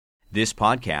This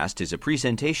podcast is a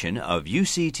presentation of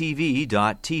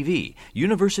UCTV.tv,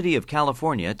 University of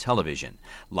California Television.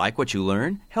 Like what you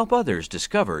learn? Help others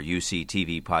discover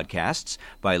UCTV podcasts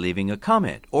by leaving a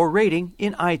comment or rating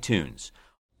in iTunes.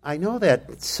 I know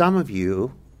that some of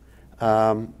you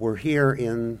were here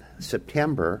in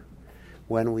September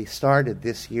when we started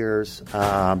this year's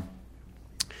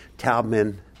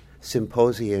Taubman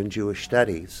Symposium in Jewish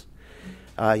Studies.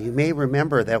 You may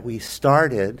remember that we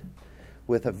started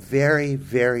with a very,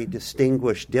 very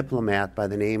distinguished diplomat by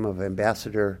the name of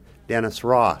Ambassador Dennis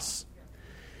Ross.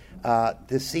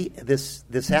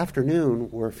 This afternoon,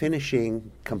 we're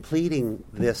completing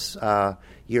this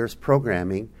year's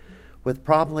programming with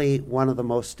probably one of the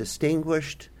most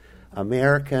distinguished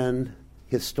American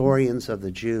historians of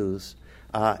the Jews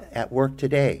at work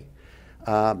today,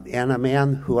 and a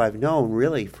man who I've known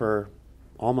really for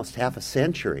almost half a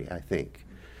century, I think.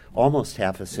 Almost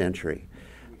half a century.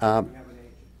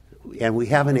 And we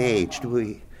haven't aged.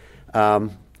 Stephen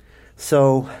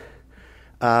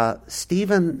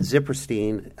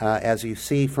Zipperstein, as you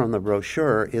see from the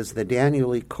brochure, is the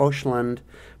Daniel E. Koshland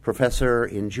Professor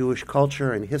in Jewish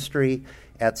Culture and History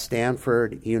at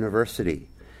Stanford University.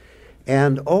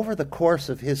 And over the course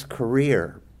of his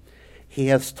career, he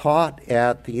has taught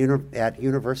at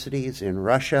universities in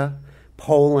Russia,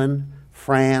 Poland,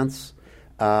 France,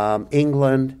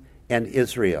 England, and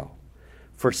Israel.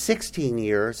 For 16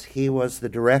 years, he was the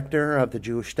director of the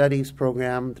Jewish Studies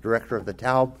program, the director of the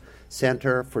Taub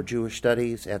Center for Jewish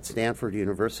Studies at Stanford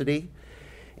University,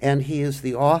 and he is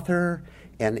the author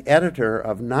and editor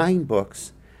of 9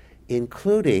 books,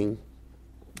 including,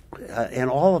 and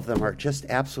all of them are just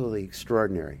absolutely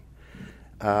extraordinary.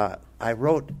 I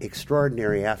wrote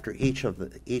extraordinary after each of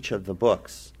the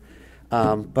books,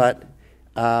 but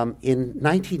in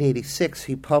 1986,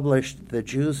 he published The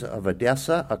Jews of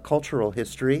Odessa, A Cultural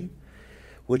History,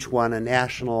 which won a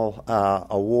national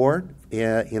award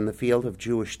in the field of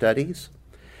Jewish studies.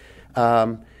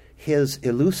 His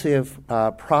elusive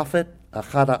Prophet,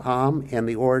 Achad Ha'am, and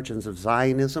the Origins of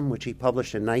Zionism, which he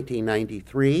published in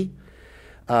 1993,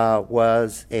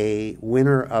 was a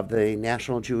winner of the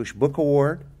National Jewish Book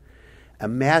Award.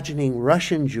 Imagining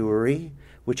Russian Jewry,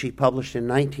 which he published in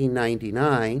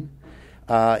 1999,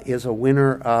 is a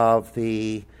winner of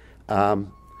the, it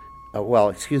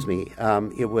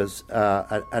was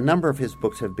a number of his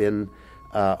books have been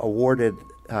awarded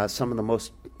some of the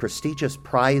most prestigious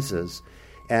prizes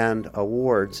and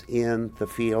awards in the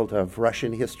field of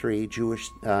Russian history, Jewish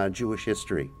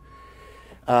history.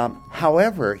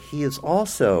 However, he is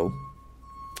also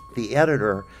the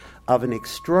editor of an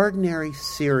extraordinary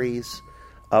series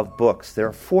of books. There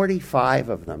are 45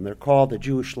 of them. They're called the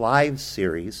Jewish Lives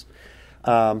series.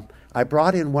 I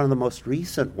brought in one of the most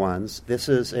recent ones. This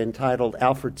is entitled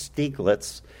Alfred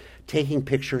Stieglitz, Taking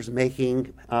Pictures,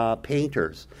 Making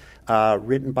Painters,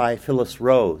 written by Phyllis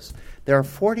Rose. There are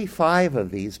 45 of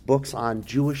these books on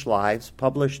Jewish lives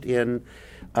published in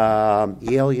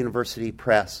Yale University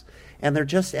Press, and they're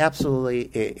just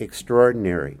absolutely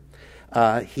extraordinary.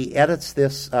 He edits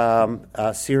this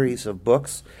series of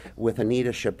books with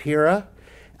Anita Shapira,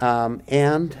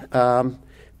 and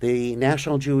the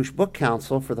National Jewish Book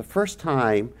Council, for the first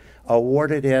time,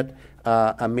 awarded it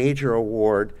a major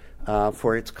award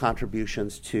for its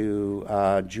contributions to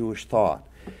Jewish thought.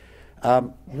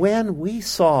 When we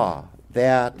saw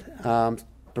that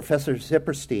Professor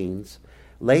Zipperstein's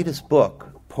latest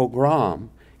book, Pogrom,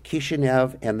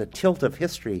 Kishinev and the Tilt of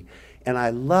History, and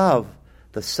I love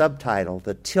the subtitle,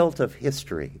 The Tilt of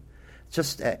History.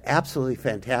 Just an absolutely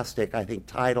fantastic, I think,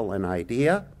 title and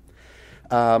idea.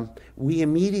 We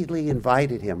immediately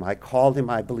invited him. I called him,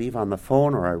 I believe, on the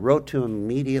phone, or I wrote to him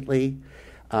immediately,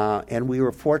 and we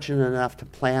were fortunate enough to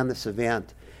plan this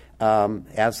event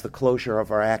as the closure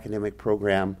of our academic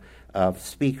program of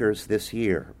speakers this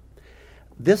year.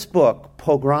 This book,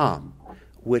 Pogrom,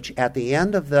 which at the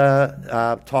end of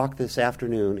the talk this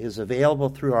afternoon is available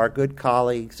through our good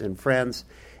colleagues and friends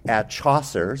at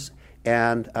Chaucer's,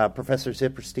 and Professor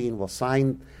Zipperstein will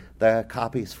sign the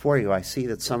copies for you. I see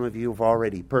that some of you have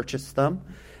already purchased them.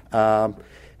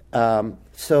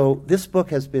 So this book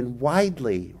has been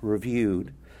widely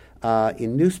reviewed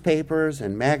in newspapers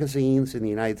and magazines in the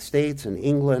United States and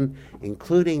England,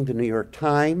 including the New York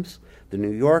Times, the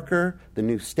New Yorker, the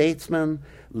New Statesman,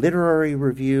 Literary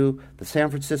Review, the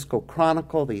San Francisco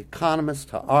Chronicle, the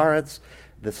Economist, Haaretz,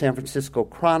 the San Francisco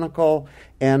Chronicle,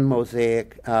 and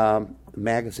Mosaic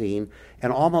magazine,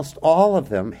 and almost all of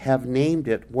them have named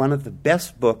it one of the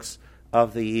best books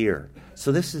of the year.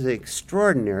 So this is an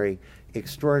extraordinary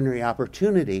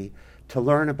opportunity to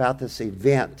learn about this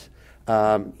event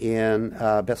in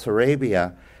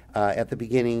Bessarabia at the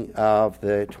beginning of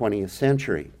the 20th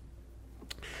century.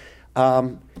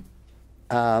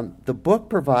 The book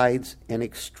provides an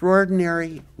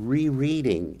extraordinary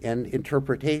rereading and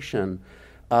interpretation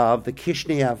of the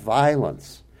Kishinev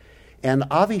violence. And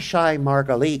Avishai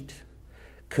Margalit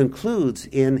concludes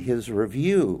in his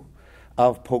review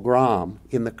of Pogrom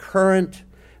in the current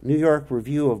New York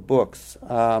Review of Books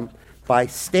by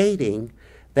stating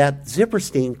that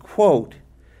Zipperstein, quote,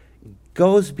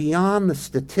 goes beyond the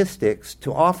statistics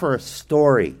to offer a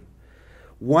story,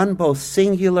 one both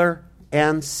singular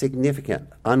and significant,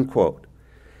 unquote.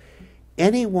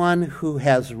 Anyone who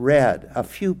has read a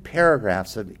few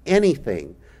paragraphs of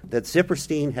anything that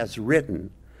Zipperstein has written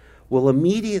will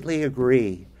immediately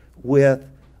agree with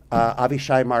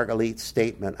Avishai Margalit's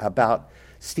statement about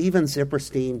Stephen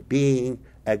Zipperstein being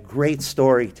a great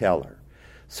storyteller.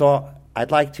 So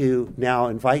I'd like to now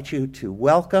invite you to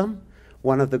welcome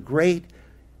one of the great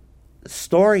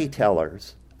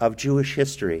storytellers of Jewish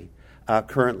history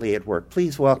currently at work.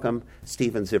 Please welcome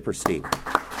Stephen Zipperstein.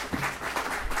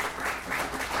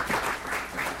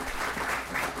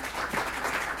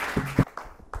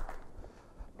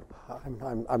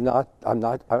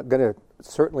 I'm going to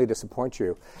certainly disappoint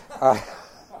you. I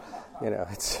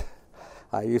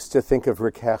used to think of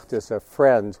Rick Hecht as a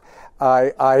friend.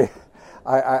 I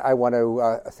want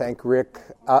to thank Rick.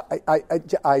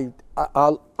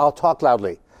 I'll talk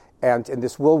loudly, and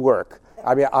this will work.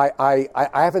 I mean, I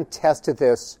haven't tested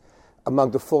this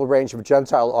among the full range of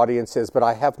Gentile audiences, but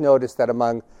I have noticed that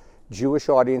among Jewish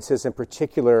audiences in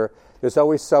particular, there's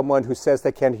always someone who says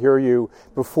they can't hear you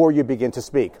before you begin to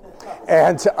speak.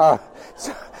 And so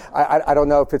I don't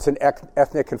know if it's an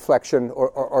ethnic inflection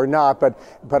or not, but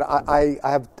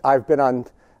I've been on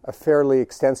a fairly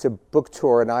extensive book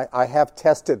tour, and I have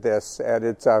tested this, and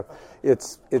it's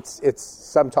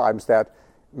sometimes that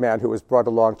man who was brought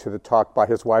along to the talk by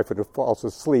his wife and who falls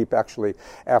asleep actually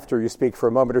after you speak for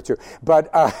a moment or two. But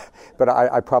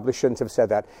I probably shouldn't have said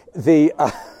that.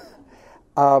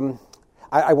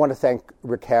 I want to thank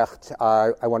Rick Hecht.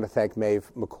 I want to thank Maeve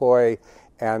McCoy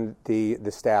and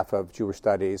the staff of Jewish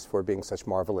Studies for being such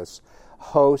marvelous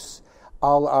hosts.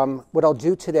 What I'll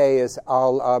do today is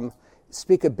I'll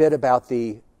speak a bit about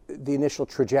the initial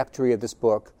trajectory of this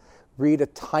book, read a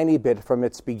tiny bit from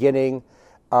its beginning,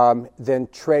 then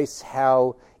trace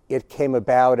how it came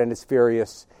about and its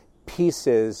various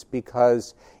pieces,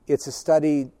 because it's a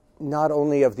study not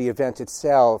only of the event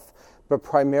itself, but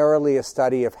primarily a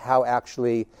study of how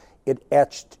actually it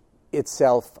etched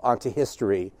itself onto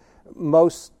history.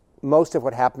 Most of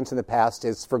what happens in the past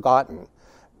is forgotten.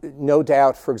 No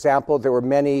doubt, for example, there were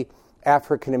many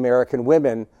African American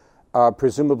women,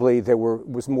 presumably there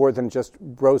was more than just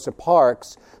Rosa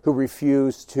Parks, who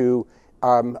refused to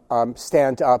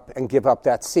stand up and give up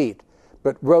that seat.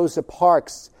 But Rosa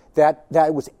Parks, that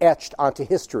was etched onto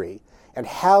history. And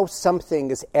how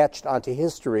something is etched onto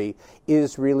history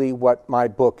is really what my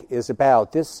book is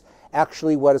about. This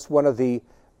actually was one of the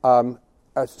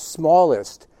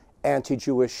smallest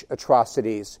anti-Jewish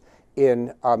atrocities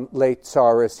in late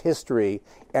Tsarist history,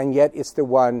 and yet it's the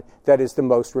one that is the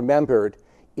most remembered.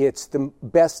 It's the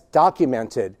best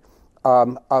documented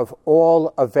of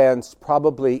all events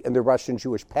probably in the Russian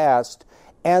Jewish past,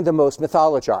 and the most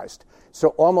mythologized. So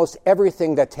almost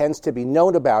everything that tends to be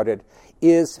known about it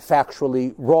is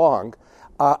factually wrong.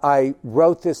 I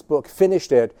wrote this book,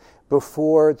 finished it,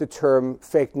 before the term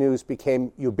fake news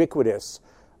became ubiquitous,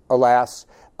 alas.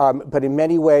 But in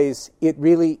many ways, it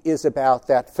really is about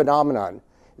that phenomenon,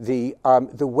 the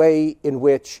way in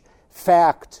which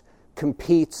fact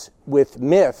competes with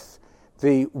myth,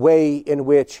 the way in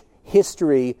which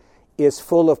history is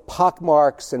full of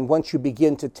pockmarks, and once you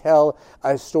begin to tell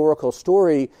a historical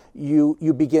story,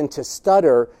 you begin to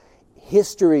stutter.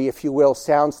 History, if you will,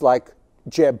 sounds like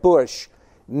Jeb Bush.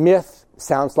 Myth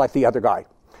sounds like the other guy.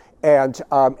 And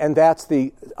that's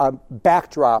the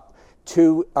backdrop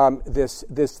to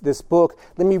this book.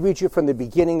 Let me read you from the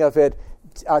beginning of it,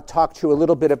 talk to you a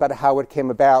little bit about how it came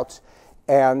about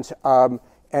and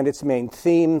its main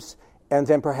themes, and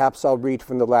then perhaps I'll read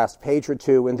from the last page or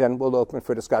two, and then we'll open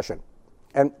for discussion.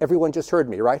 And everyone just heard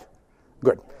me, right?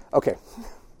 Good. Okay.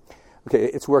 Okay,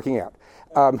 it's working out.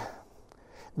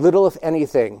 Little, if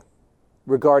anything,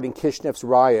 regarding Kishinev's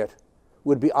riot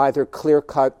would be either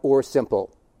clear-cut or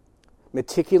simple.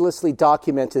 Meticulously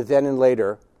documented then and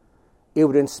later, it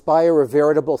would inspire a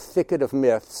veritable thicket of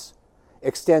myths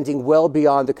extending well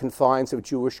beyond the confines of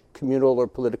Jewish communal or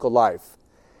political life.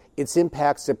 Its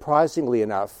impact, surprisingly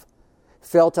enough,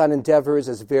 felt on endeavors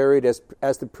as varied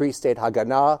as the pre-state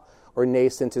Haganah, or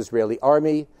nascent Israeli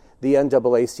army, the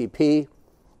NAACP,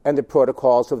 and the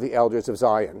protocols of the Elders of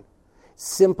Zion.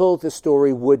 Simple the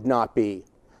story would not be,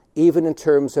 even in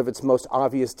terms of its most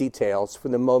obvious details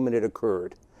from the moment it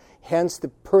occurred. Hence the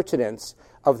pertinence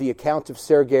of the account of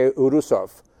Sergei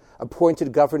Urusov,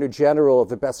 appointed Governor General of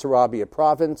the Bessarabia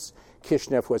province,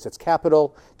 Kishinev was its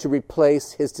capital, to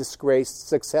replace his disgraced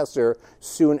successor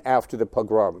soon after the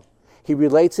pogrom. He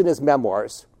relates in his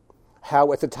memoirs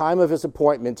how at the time of his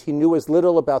appointment he knew as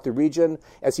little about the region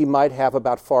as he might have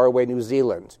about faraway New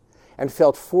Zealand, and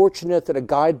felt fortunate that a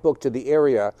guidebook to the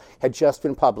area had just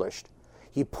been published.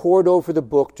 He pored over the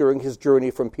book during his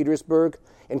journey from Petersburg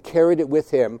and carried it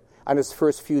with him on his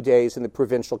first few days in the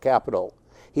provincial capital.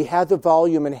 He had the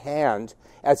volume in hand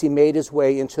as he made his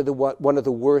way into one of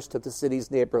the worst of the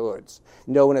city's neighborhoods,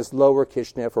 known as Lower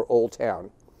Kishinev or Old Town,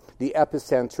 the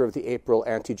epicenter of the April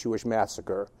anti-Jewish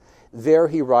massacre. There,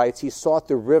 he writes, he sought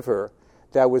the river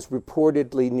that was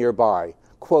reportedly nearby,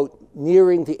 quote,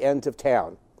 nearing the end of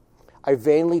town. I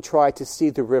vainly tried to see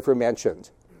the river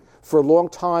mentioned. For a long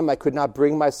time, I could not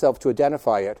bring myself to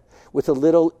identify it, with a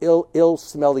little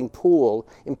ill-smelling pool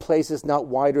in places not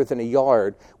wider than a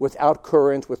yard, without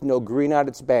current, with no green on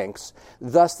its banks.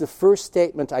 Thus, the first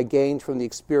statement I gained from the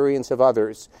experience of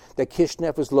others, that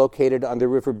Kishinev was located on the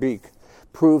River Big,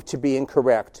 proved to be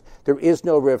incorrect. There is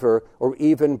no river or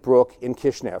even brook in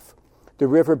Kishinev. The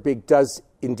River Big does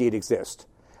indeed exist.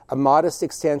 A modest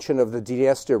extension of the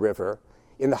Dniester River.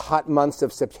 In the hot months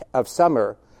of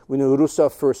summer, when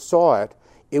Urusov first saw it,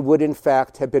 it would in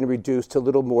fact have been reduced to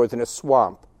little more than a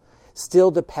swamp.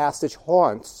 Still, the passage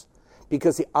haunts,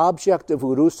 because the object of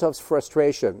Urusov's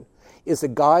frustration is a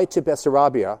guide to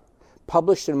Bessarabia,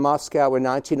 published in Moscow in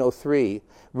 1903,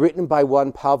 written by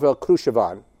one Pavel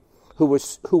Khrushchevan, who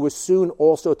was soon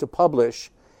also to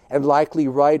publish, and likely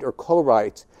write or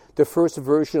co-write, the first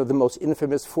version of the most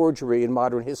infamous forgery in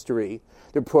modern history,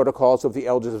 the Protocols of the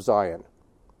Elders of Zion.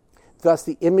 Thus,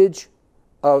 the image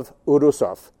of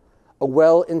Urusov, a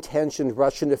well-intentioned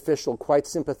Russian official quite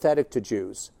sympathetic to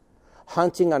Jews,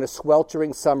 hunting on a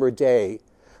sweltering summer day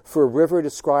for a river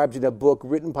described in a book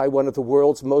written by one of the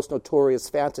world's most notorious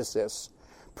fantasists,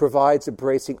 provides a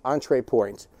bracing entree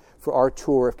point for our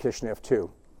tour of Kishinev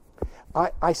too.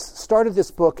 I started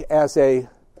this book as I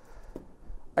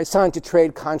signed a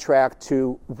trade contract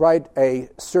to write a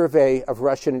survey of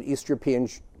Russian and East European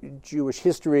Jewish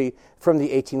history from the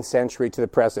 18th century to the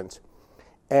present.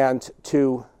 And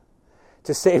to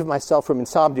save myself from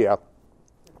insomnia,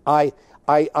 I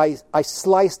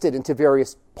sliced it into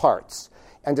various parts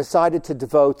and decided to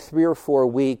devote 3 or 4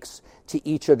 weeks to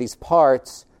each of these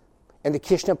parts. And the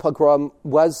Kishinev pogrom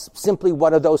was simply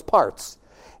one of those parts.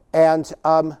 And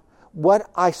what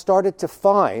I started to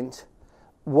find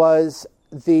was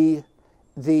the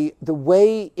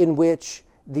way in which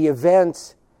the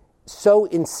event so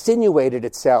insinuated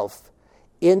itself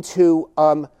into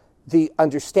the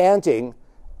understanding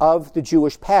of the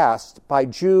Jewish past by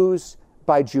Jews,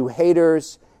 by Jew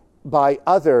haters, by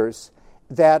others,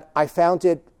 that I found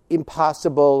it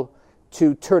impossible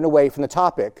to turn away from the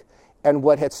topic. And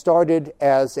what had started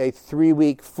as a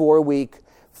 3-week, 4-week,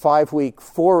 5-week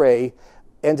foray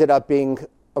ended up being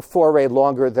a foray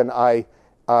longer than I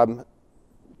am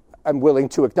willing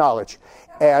to acknowledge.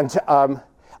 And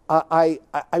I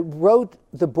wrote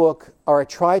the book, or I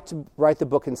tried to write the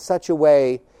book in such a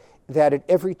way that at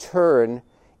every turn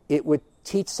it would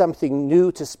teach something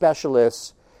new to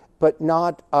specialists, but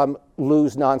not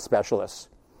lose non-specialists,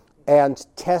 and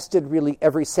tested really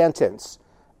every sentence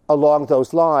along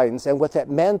those lines. And what that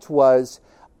meant was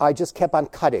I just kept on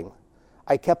cutting.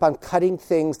 I kept on cutting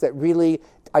things that really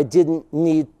I didn't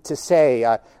need to say.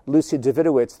 Lucy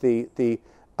Davidowitz, the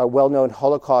well-known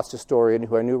Holocaust historian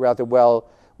who I knew rather well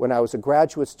when I was a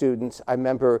graduate student, I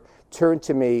remember turned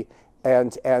to me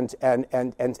and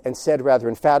said rather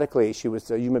emphatically, she was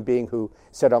a human being who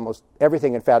said almost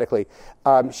everything emphatically,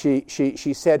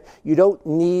 she said, you don't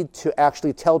need to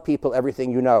actually tell people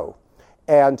everything you know.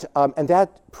 And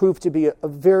that proved to be a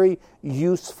very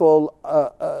useful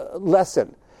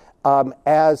lesson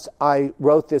as I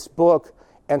wrote this book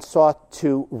and sought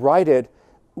to write it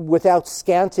without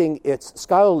scanting its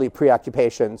scholarly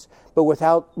preoccupations, but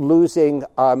without losing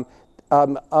the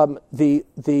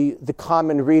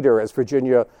common reader, as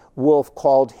Virginia Woolf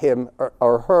called him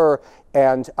or her,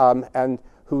 and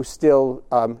who still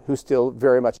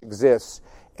very much exists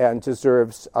and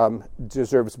deserves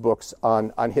books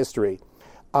on history.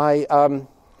 I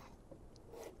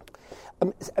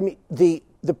mean,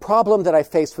 the problem that I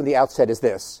faced from the outset is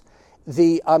this.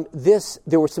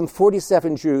 There were some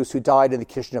 47 Jews who died in the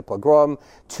Kishinev pogrom,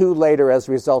 2 later as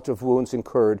a result of wounds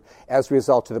incurred as a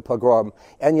result of the pogrom.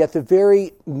 And yet the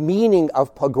very meaning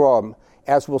of pogrom,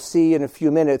 as we'll see in a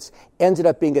few minutes, ended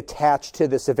up being attached to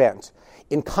this event.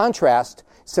 In contrast,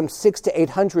 some 600 to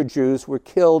 800 Jews were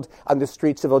killed on the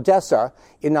streets of Odessa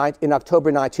in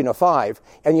October 1905,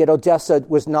 and yet Odessa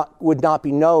would not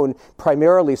be known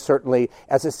primarily, certainly,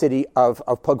 as a city of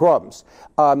pogroms.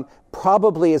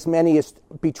 Probably as many as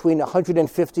between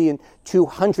 150 and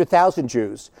 200,000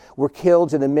 Jews were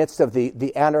killed in the midst of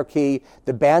the anarchy,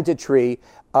 the banditry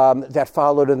that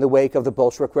followed in the wake of the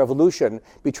Bolshevik Revolution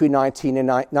between 1918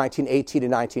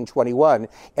 and 1921.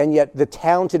 And yet the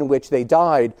towns in which they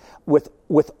died,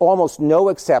 with almost no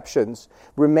exceptions,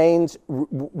 were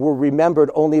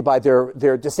remembered only by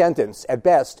their descendants at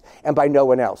best and by no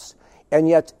one else. And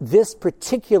yet this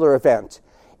particular event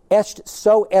etched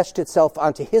itself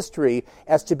onto history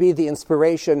as to be the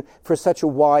inspiration for such a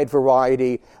wide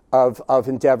variety of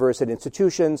endeavors and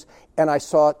institutions, and I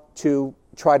sought to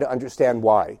try to understand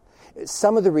why.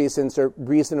 Some of the reasons are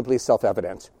reasonably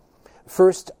self-evident.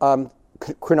 First,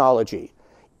 chronology.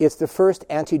 It's the first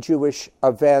anti-Jewish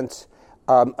event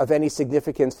of any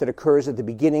significance that occurs at the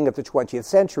beginning of the 20th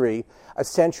century, a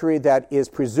century that is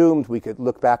presumed, we could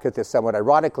look back at this somewhat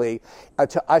ironically,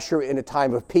 to usher in a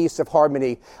time of peace, of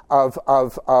harmony,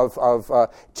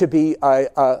 to be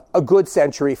a good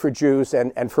century for Jews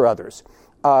and for others.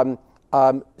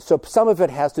 So some of it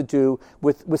has to do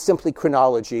with simply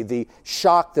chronology, the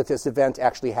shock that this event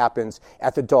actually happens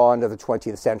at the dawn of the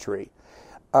 20th century.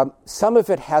 Some of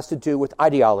it has to do with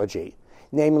ideology,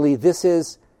 namely this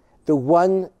is the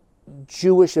one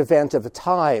Jewish event of the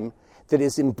time that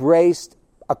is embraced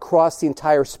across the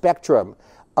entire spectrum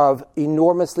of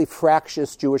enormously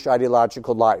fractious Jewish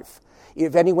ideological life.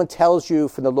 If anyone tells you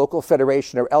from the local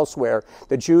federation or elsewhere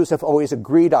that Jews have always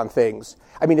agreed on things,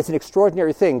 I mean, it's an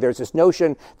extraordinary thing. There's this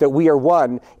notion that we are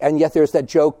one, and yet there's that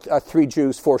joke, 3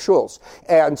 Jews, 4 shuls.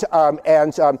 And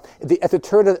at the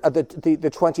turn of the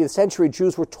 20th century,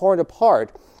 Jews were torn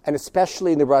apart, and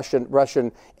especially in the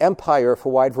Russian Empire, for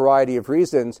a wide variety of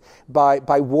reasons,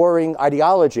 by warring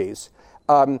ideologies.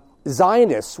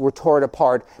 Zionists were torn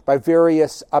apart by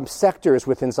various sectors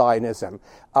within Zionism.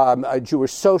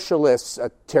 Jewish socialists,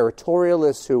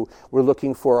 territorialists who were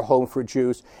looking for a home for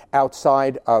Jews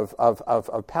outside of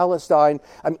Palestine.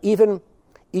 Even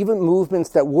movements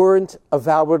that weren't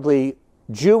avowedly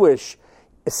Jewish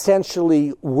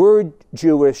essentially were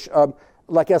Jewish,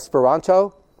 like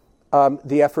Esperanto,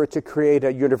 the effort to create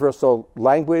a universal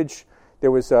language.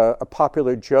 There was a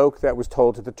popular joke that was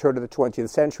told at the turn of the 20th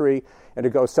century, and it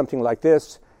goes something like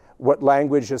this: what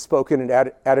language is spoken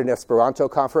at an Esperanto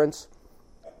conference?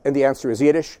 And the answer is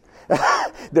Yiddish.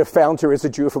 The founder is a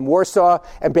Jew from Warsaw,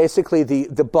 and basically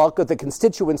the bulk of the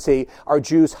constituency are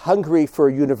Jews hungry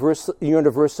for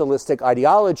universalistic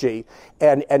ideology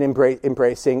and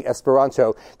embracing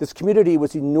Esperanto. This community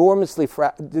was enormously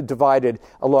divided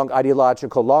along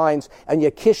ideological lines, and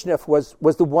yet Kishinev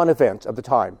was the one event of the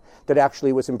time that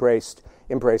actually was embraced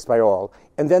by all.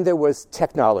 And then there was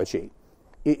technology.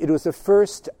 It was the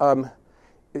first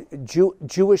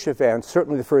Jewish event,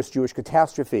 certainly the first Jewish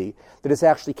catastrophe, that is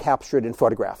actually captured in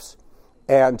photographs.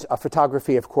 And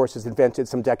photography, of course, is invented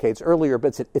some decades earlier,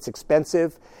 but it's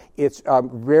expensive. It's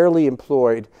rarely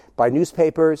employed by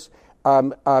newspapers,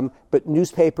 but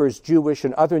newspapers, Jewish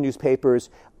and other newspapers,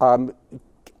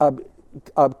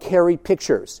 carried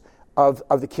pictures of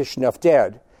the Kishinev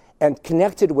dead. And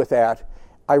connected with that,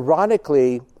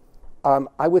 ironically,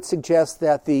 I would suggest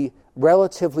that the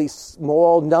relatively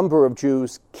small number of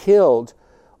Jews killed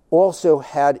also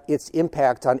had its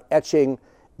impact on etching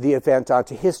the event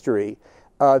onto history.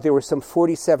 There were some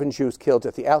 47 Jews killed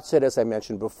at the outset, as I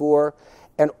mentioned before,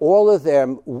 and all of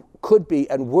them could be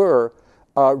and were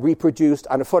reproduced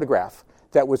on a photograph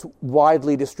that was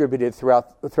widely distributed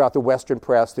throughout the Western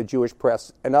press, the Jewish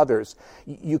press, and others.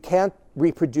 You can't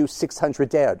reproduce 600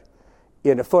 dead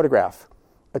in a photograph.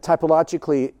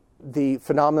 Typologically, the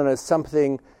phenomenon is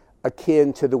something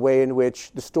akin to the way in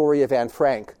which the story of Anne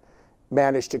Frank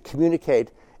managed to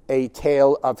communicate a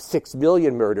tale of 6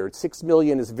 million murdered. 6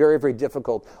 million is very, very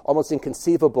difficult, almost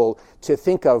inconceivable to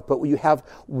think of, but you have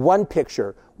one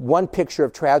picture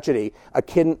of tragedy,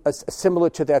 similar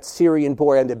to that Syrian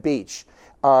boy on the beach,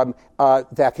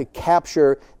 that could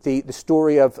capture the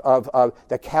story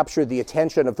that captured the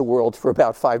attention of the world for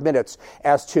about 5 minutes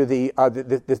as to the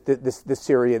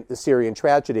Syrian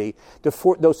tragedy.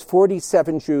 Those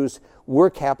 47 Jews were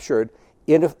captured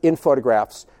in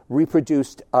photographs,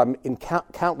 reproduced in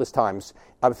countless times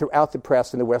throughout the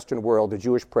press in the Western world, the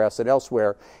Jewish press and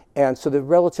elsewhere. And so the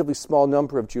relatively small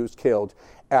number of Jews killed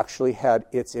actually had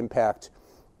its impact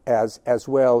as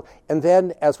well. And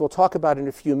then, as we'll talk about in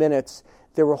a few minutes,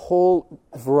 there were a whole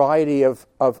variety of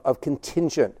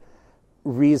contingent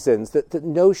reasons. The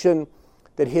notion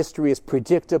that history is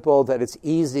predictable, that it's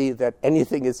easy, that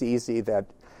anything is easy, that,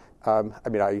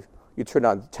 you turn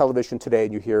on television today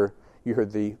and you hear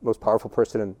the most powerful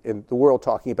person in the world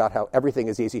talking about how everything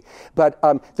is easy. But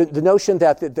the notion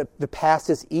that the past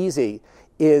is easy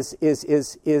is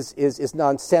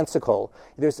nonsensical.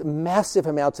 There's massive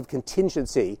amounts of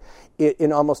contingency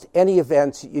in almost any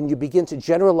event, and you begin to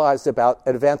generalize about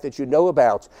an event that you know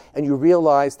about, and you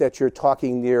realize that you're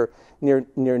talking near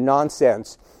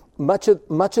nonsense. Much of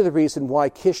the reason why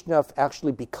Kishinev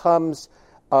actually becomes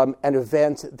an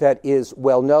event that is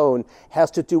well known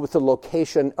has to do with the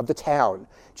location of the town,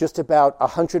 just about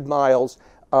 100 miles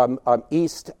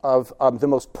east of the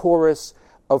most porous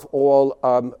of all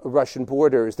Russian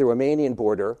borders, the Romanian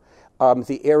border,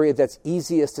 the area that's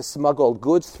easiest to smuggle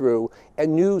goods through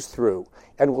and news through.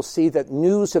 And we'll see that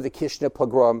news of the Kishinev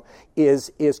pogrom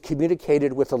is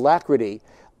communicated with alacrity,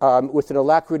 with an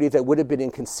alacrity that would have been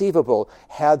inconceivable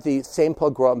had the same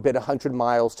pogrom been 100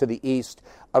 miles to the east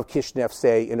of Kishinev,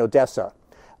 say, in Odessa.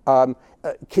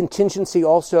 Contingency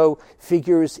also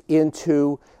figures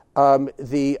into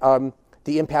the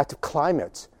impact of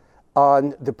climate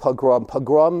on the pogrom.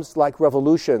 Pogroms, like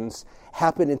revolutions,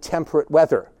 happen in temperate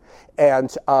weather. And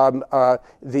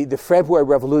the February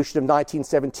Revolution of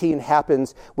 1917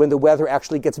 happens when the weather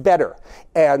actually gets better.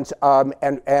 And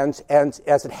as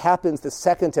it happens, the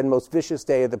second and most vicious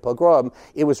day of the pogrom,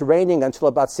 it was raining until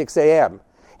about 6 a.m.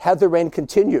 Had the rain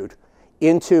continued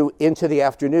into the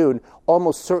afternoon,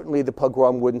 almost certainly the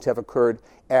pogrom wouldn't have occurred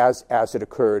as it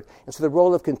occurred. And so the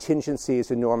role of contingency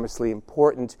is enormously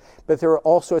important, but there are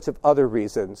all sorts of other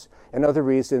reasons, and other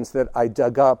reasons that I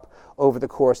dug up over the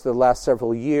course of the last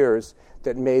several years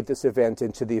that made this event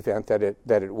into the event that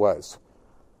it was.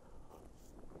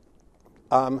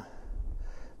 The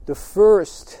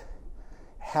first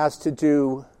has to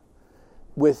do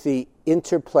with the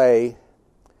interplay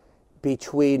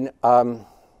between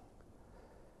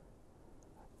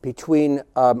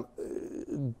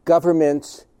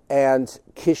government and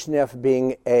Kishinev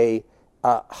being a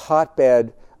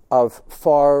hotbed of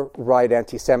far-right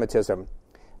anti-Semitism.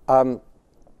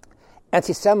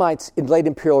 Anti-Semites in late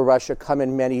imperial Russia come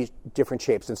in many different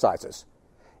shapes and sizes.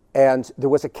 And there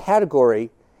was a category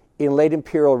in late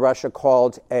imperial Russia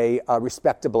called a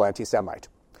respectable anti-Semite.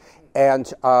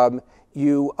 And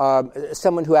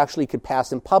someone who actually could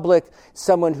pass in public,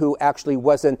 someone who actually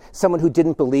someone who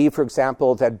didn't believe, for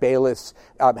example, that Baylis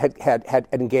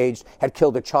had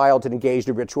killed a child and engaged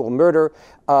in ritual murder.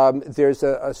 There's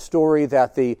a story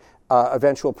that the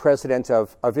eventual president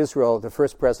of Israel, the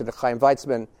first president, Chaim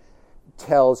Weizmann,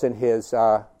 tells in his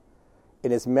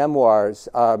memoirs.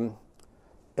 Chaim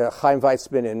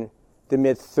Weizmann, in the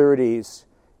mid-30s,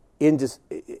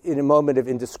 in a moment of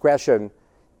indiscretion,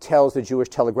 tells the Jewish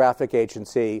Telegraphic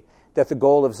Agency that the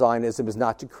goal of Zionism is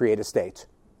not to create a state.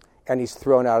 And he's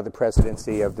thrown out of the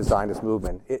presidency of the Zionist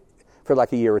movement for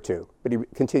like a year or two. But he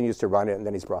continues to run it, and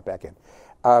then he's brought back in.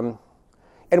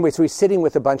 Anyway, so he's sitting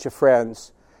with a bunch of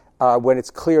friends when it's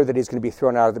clear that he's going to be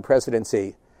thrown out of the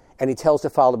presidency. And he tells the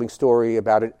following story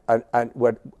about a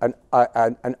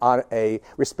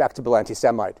respectable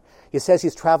anti-Semite. He says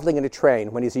he's traveling in a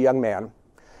train when he's a young man,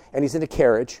 and he's in a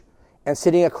carriage, and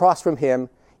sitting across from him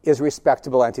is a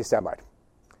respectable anti-Semite.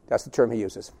 That's the term he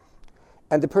uses.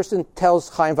 And the person tells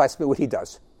Chaim Weizmann what he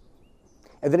does.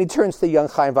 And then he turns to the young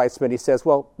Chaim Weizmann and he says,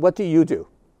 well, what do you do?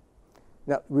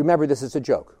 Now, remember, this is a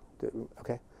joke,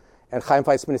 okay? And Chaim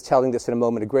Weizmann is telling this in a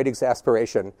moment of great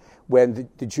exasperation when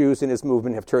the Jews in his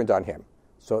movement have turned on him.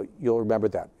 So you'll remember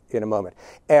that in a moment.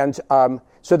 And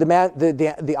so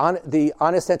the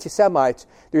honest anti-Semite,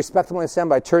 the respectable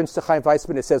anti-Semite, turns to Chaim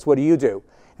Weizmann and says, what do you do?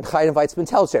 And Chaim Weizmann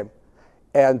tells him.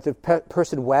 And the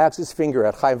person wags his finger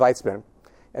at Chaim Weizmann.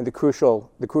 And the crucial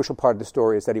part of the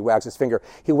story is that he wags his finger.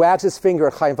 He wags his finger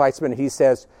at Chaim Weizmann and he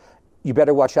says, you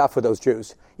better watch out for those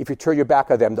Jews. If you turn your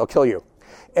back on them, they'll kill you.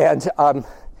 And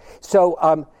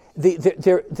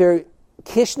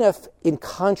Kishinev, in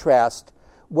contrast,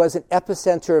 was an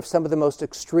epicenter of some of the most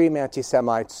extreme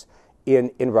anti-Semites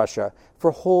in Russia for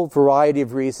a whole variety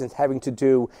of reasons having to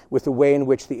do with the way in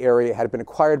which the area had been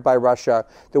acquired by Russia,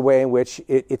 the way in which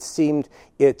the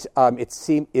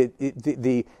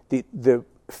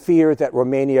fear that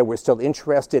Romania was still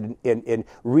interested in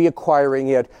reacquiring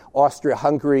it.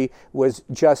 Austria-Hungary was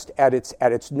just at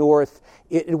its north.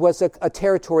 It was a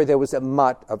territory that was a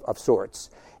mutt of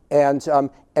sorts. And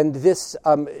this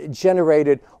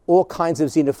generated all kinds of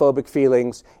xenophobic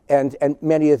feelings, and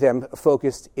many of them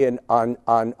focused in on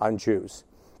Jews.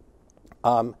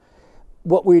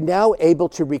 What we're now able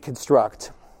to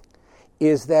reconstruct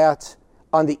is that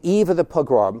on the eve of the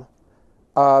pogrom,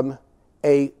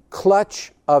 a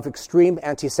clutch of extreme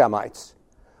anti-Semites,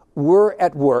 were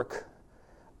at work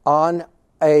on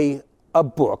a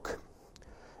book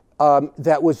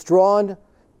that was drawn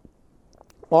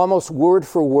almost word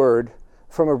for word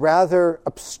from a rather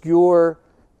obscure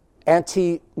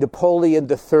anti-Napoleon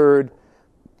III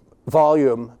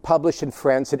volume published in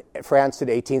France in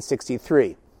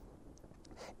 1863.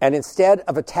 And instead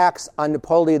of attacks on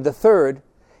Napoleon III,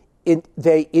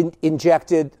 they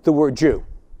injected the word Jew.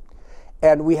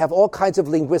 And we have all kinds of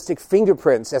linguistic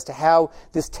fingerprints as to how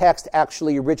this text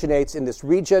actually originates in this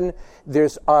region.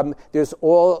 There's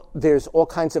all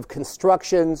kinds of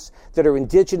constructions that are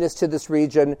indigenous to this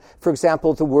region. For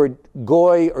example, the word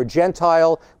goy or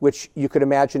Gentile, which you could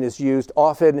imagine is used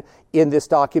often in this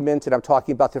document, and I'm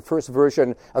talking about the first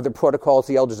version of the Protocols,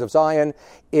 the Elders of Zion,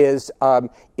 is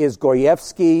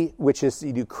Goyevsky, which is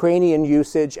the Ukrainian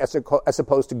usage, as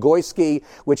opposed to Goysky,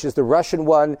 which is the Russian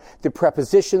one. The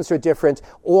prepositions are different.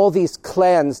 All these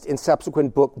cleansed in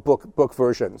subsequent book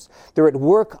versions. They're at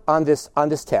work on this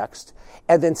text,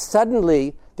 and then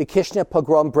suddenly the Kishinev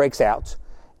pogrom breaks out.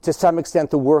 To some extent,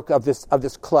 the work of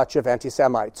this clutch of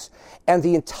anti-Semites, and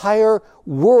the entire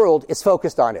world is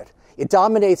focused on it. It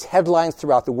dominates headlines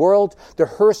throughout the world. The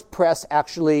Hearst press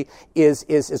actually is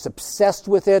obsessed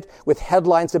with it, with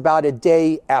headlines about it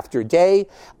day after day.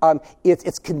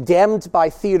 It's condemned by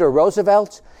Theodore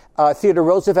Roosevelt. Theodore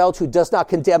Roosevelt, who does not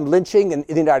condemn lynching in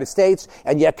the United States,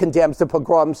 and yet condemns the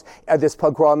pogroms, this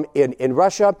pogrom in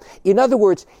Russia. In other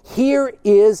words, here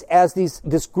is, as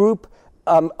this group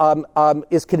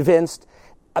is convinced,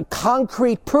 a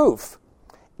concrete proof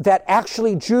that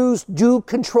actually Jews do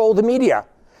control the media.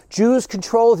 Jews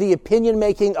control the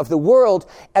opinion-making of the world,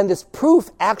 and this proof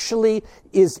actually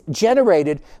is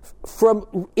generated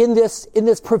from in this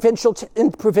provincial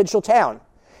town,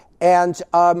 and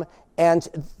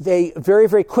they very,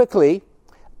 very quickly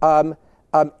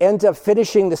end up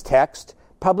finishing this text,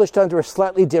 published under a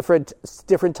slightly different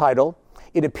title,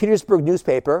 in a Petersburg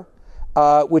newspaper,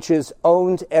 which is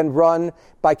owned and run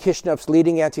by Kishinev's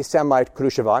leading anti-Semite,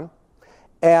 Khrushchevan,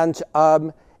 and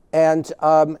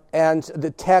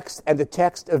the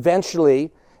text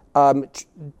eventually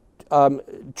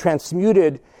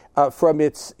transmuted from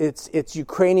its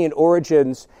Ukrainian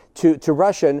origins to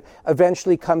Russian,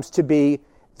 eventually comes to be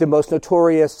the most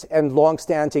notorious and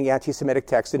long-standing anti-Semitic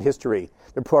text in history,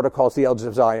 the Protocols, the Elders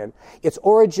of Zion. Its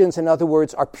origins, in other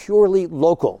words, are purely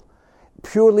local,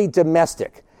 purely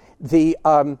domestic. And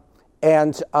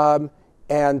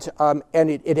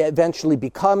it eventually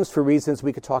becomes, for reasons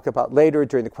we could talk about later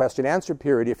during the question-answer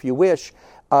period, if you wish,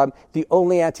 the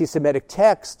only anti-Semitic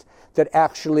text that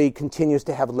actually continues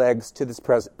to have legs to this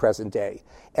present day,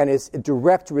 and is a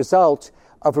direct result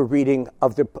of a reading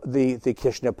of the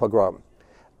Kishinev pogrom.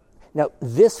 Now,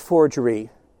 this forgery,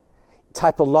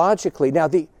 typologically, now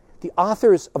the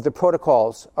authors of the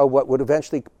Protocols, or what would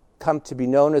eventually come to be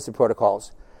known as the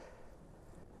Protocols,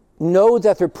 know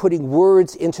that they're putting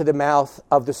words into the mouth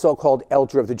of the so-called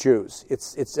elder of the Jews.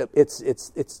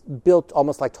 It's built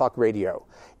almost like talk radio.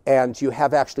 And you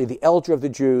have actually the elder of the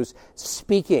Jews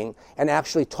speaking and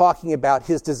actually talking about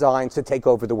his designs to take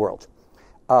over the world,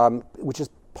 which is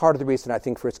part of the reason, I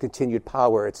think, for its continued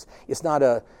power. It's not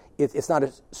a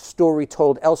story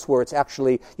told elsewhere. It's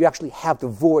actually, you actually have the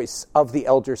voice of the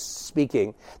elder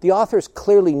speaking. The authors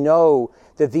clearly know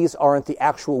that these aren't the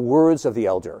actual words of the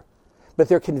elder, but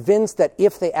they're convinced that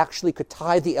if they actually could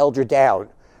tie the elder down,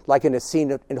 like in a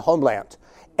scene in Homeland,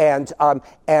 and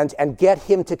get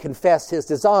him to confess his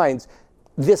designs,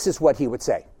 this is what he would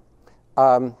say.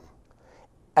 At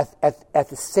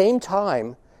the same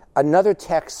time, another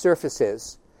text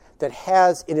surfaces that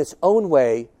has, in its own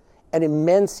way, an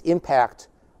immense impact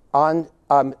on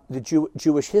the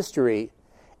Jewish history,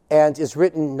 and is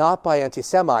written not by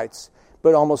anti-Semites,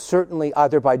 but almost certainly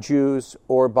either by Jews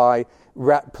or by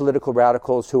political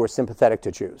radicals who are sympathetic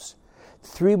to Jews.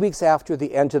 3 weeks after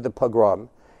the end of the pogrom,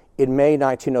 in May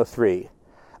 1903,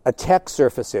 a text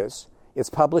surfaces. It's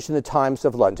published in the Times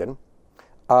of London.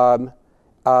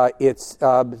 It's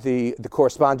the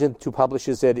correspondent who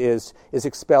publishes it is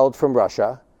expelled from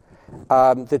Russia.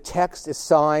 The text is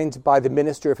signed by the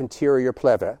Minister of Interior,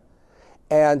 Pleve,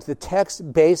 and the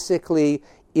text basically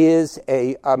is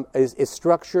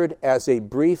structured as a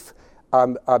brief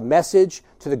message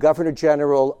to the Governor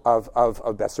General of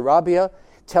Bessarabia,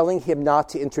 telling him not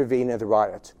to intervene in the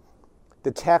riot.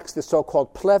 The text, the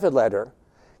so-called Pleve letter,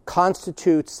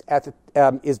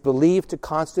 is believed to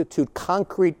constitute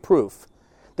concrete proof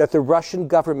that the Russian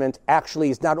government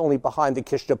actually is not only behind the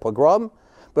Kishinev pogrom,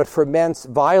 but foments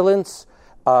violence,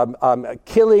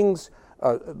 killings,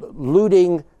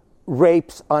 looting,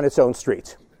 rapes on its own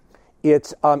street.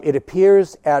 It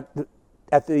appears at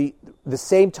the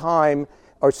same time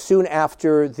or soon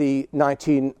after the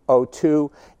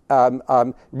 1902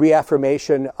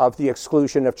 reaffirmation of the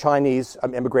exclusion of Chinese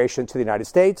immigration to the United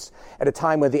States, at a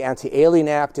time when the Anti-Alien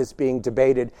Act is being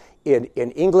debated in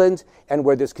England, and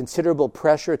where there's considerable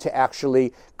pressure to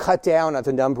actually cut down on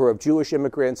the number of Jewish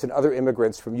immigrants and other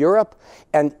immigrants from Europe.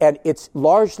 And it's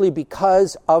largely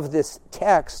because of this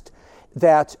text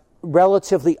that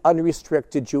relatively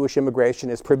unrestricted Jewish immigration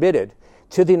is permitted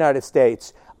to the United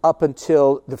States up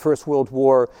until the First World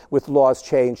War, with laws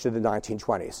changed in the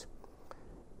 1920s.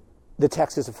 The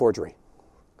text is a forgery.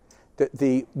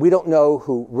 We don't know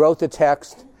who wrote the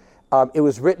text. It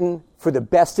was written for the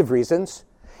best of reasons,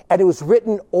 and it was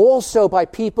written also by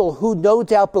people who no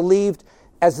doubt believed,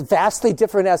 as vastly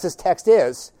different as this text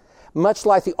is, much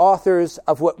like the authors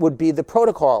of what would be the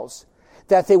protocols,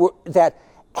 that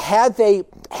had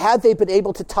they been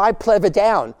able to tie Pleva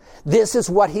down, this is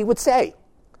what he would say.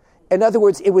 In other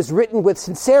words, it was written with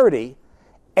sincerity,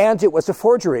 and it was a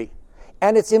forgery,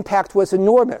 and its impact was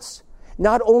enormous,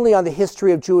 not only on the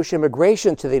history of Jewish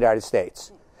immigration to the United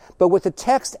States, but what the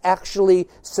text actually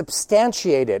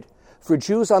substantiated for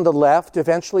Jews on the left,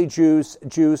 eventually Jews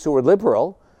who were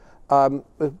liberal,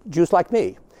 Jews like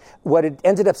me. What it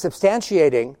ended up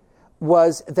substantiating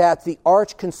was that the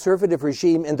arch-conservative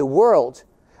regime in the world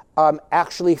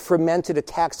actually fermented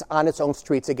attacks on its own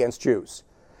streets against Jews.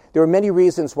 There were many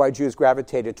reasons why Jews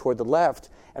gravitated toward the left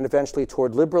and eventually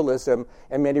toward liberalism,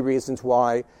 and many reasons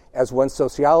why, as one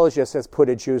sociologist has put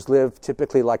it, Jews live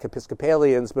typically like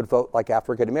Episcopalians but vote like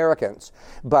African Americans.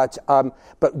 But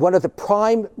one of the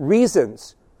prime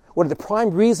reasons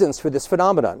for this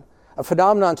phenomenon, a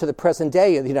phenomenon to the present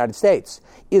day in the United States,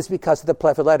 is because of the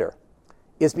Pleva letter,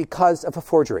 is because of a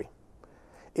forgery.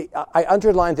 I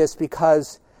underline this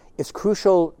because it's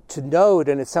crucial to note,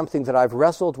 and it's something that I've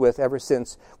wrestled with ever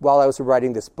since while I was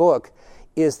writing this book,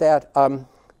 is that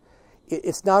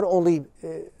it's not only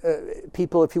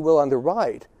people, if you will, on the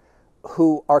right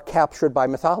who are captured by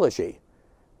mythology.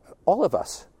 All of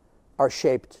us are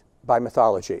shaped by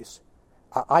mythologies.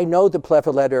 I know the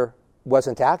Pleva letter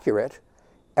wasn't accurate,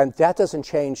 and that doesn't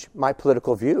change my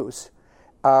political views.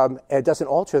 It doesn't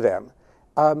alter them.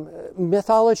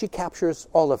 Mythology captures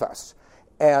all of us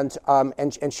and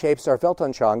shapes our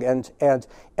Weltanschauung,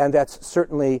 and that's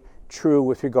certainly true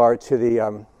with regard to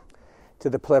the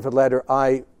Pleva letter.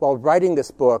 While writing this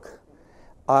book,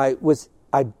 I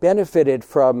benefited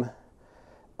from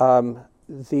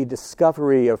the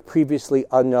discovery of previously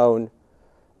unknown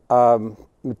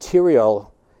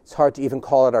material. It's hard to even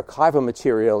call it archival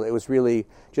material. It was really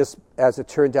just, as it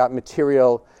turned out,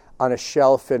 material on a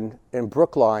shelf in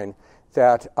Brookline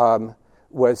that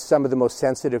was some of the most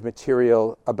sensitive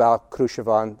material about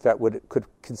Krusevan that could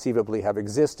conceivably have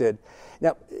existed.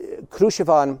 Now,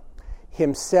 Krusevan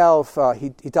himself, he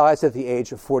dies at the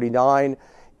age of 49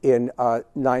 in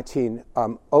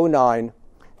 1909,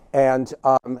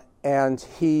 and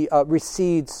he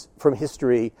recedes from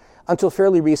history until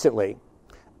fairly recently.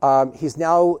 He's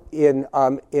now in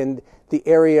the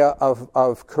area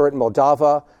of current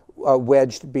Moldova,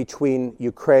 wedged between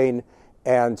Ukraine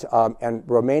and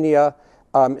Romania,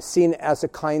 seen as a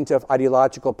kind of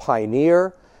ideological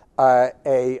pioneer,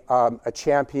 a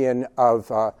champion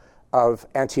of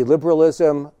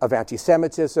anti-liberalism, of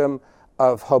anti-Semitism,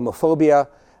 of homophobia,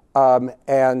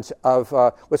 and of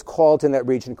what's called in that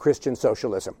region Christian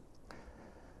socialism.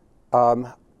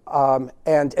 And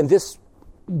this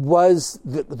was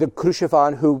the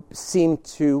Krusevan who seemed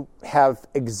to have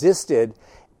existed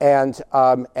and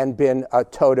been a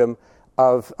totem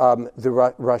of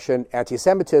the Russian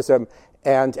anti-Semitism,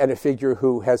 and a figure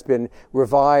who has been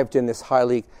revived in this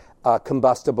highly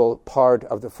combustible part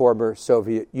of the former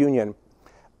Soviet Union.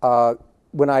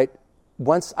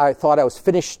 Once I thought I was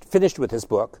finished with this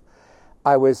book,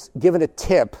 I was given a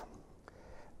tip.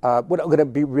 What I'm going to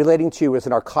be relating to you is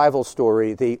an archival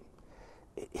story. The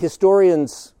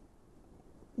historians,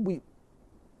 we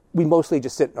mostly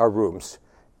just sit in our rooms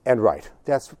and write.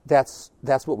 That's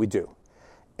what we do.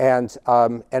 And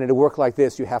in a work like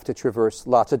this, you have to traverse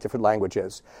lots of different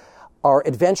languages. Our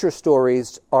adventure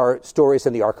stories are stories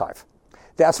in the archive.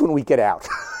 That's when we get out.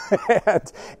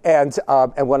 and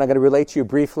what I'm going to relate to you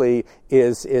briefly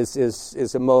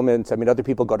is a moment. I mean, other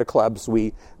people go to clubs.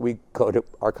 We go to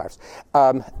archives.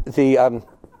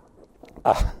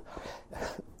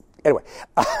 Anyway,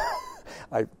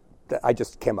 I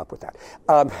just came up with that.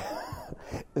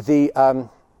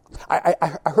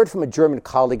 I heard from a German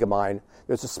colleague of mine.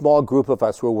 There's a small group of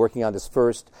us who were working on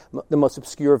the most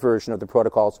obscure version of the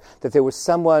protocols, that there was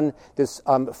someone, this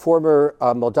former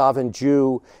Moldovan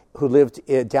Jew who lived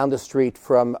down the street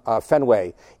from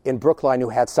Fenway in Brookline, who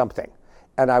had something.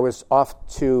 and I was off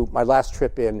to my last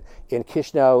trip in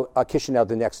Chisinau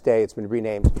the next day. It's been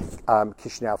renamed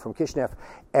Chisinau from Kishinev,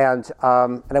 and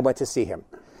I went to see him.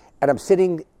 And I'm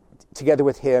sitting together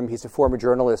with him. He's a former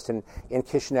journalist in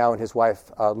Chisinau, and his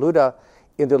wife Luda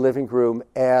in the living room,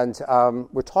 and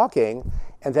we're talking.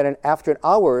 And then after an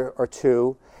hour or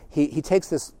two, he takes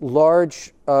this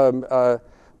large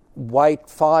white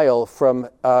file from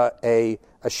a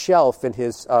shelf in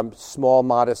his small,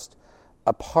 modest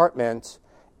apartment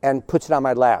and puts it on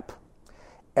my lap.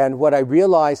 And what I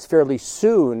realized fairly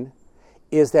soon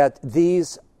is that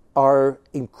these are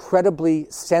incredibly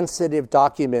sensitive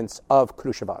documents of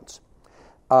Khrushchevans.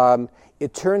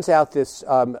 It turns out this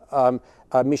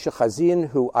Misha Chazin,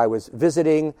 who I was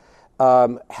visiting,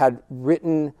 had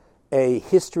written a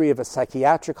history of a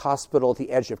psychiatric hospital at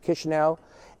the edge of Chisinau,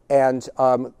 and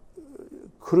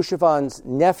Khrushchev's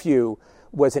nephew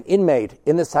was an inmate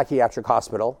in the psychiatric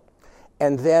hospital,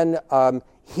 and then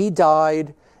he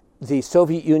died, the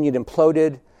Soviet Union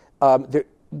imploded, the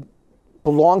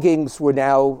belongings were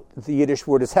now, the Yiddish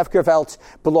word is Hefkerwelt,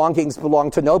 belongings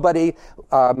belonged to nobody,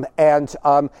 and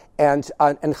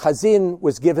Chazin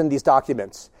was given these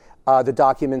documents, the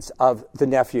documents of the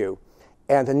nephew.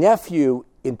 And the nephew,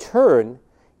 in turn,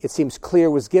 it seems clear,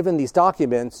 was given these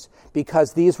documents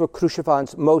because these were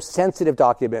Khrushchev's most sensitive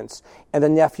documents, and the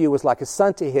nephew was like a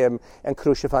son to him, and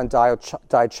Khrushchev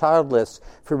died childless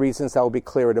for reasons that will be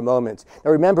clear in a moment. Now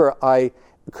remember,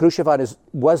 Khrushchev is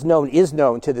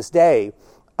known to this day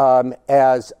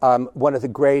as one of the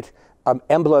great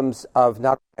emblems of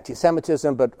not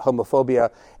anti-Semitism, but homophobia,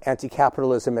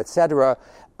 anti-capitalism, etc.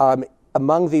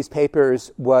 Among these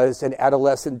papers was an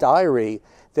adolescent diary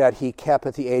that he kept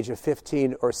at the age of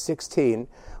 15 or 16,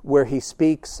 where he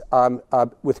speaks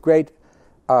with great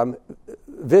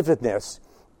vividness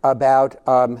about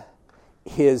the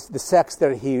sex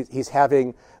that he's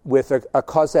having with a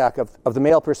Cossack of the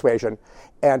male persuasion,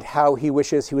 and how he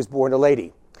wishes he was born a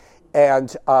lady.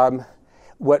 And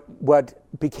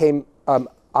what became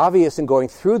obvious in going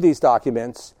through these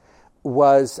documents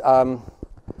was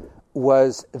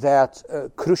that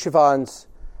Khrushchev's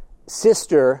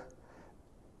sister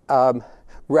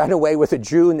ran away with a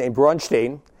Jew named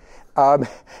Bronstein,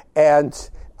 and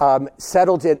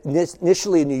settled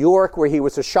initially in New York, where he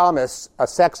was a shamus, a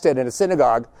sexton in a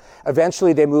synagogue.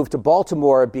 Eventually, they moved to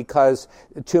Baltimore because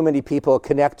too many people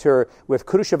connect her with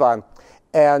Khrushchev.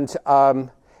 And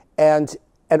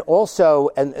also,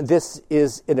 and this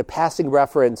is in a passing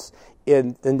reference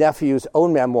in the nephew's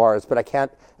own memoirs, but I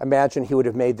can't imagine he would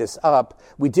have made this up.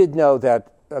 We did know that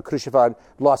Khrushchev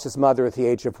lost his mother at the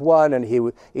age of 1,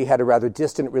 and he had a rather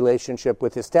distant relationship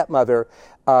with his stepmother.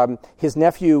 His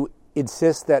nephew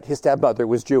insists that his stepmother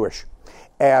was Jewish,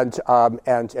 and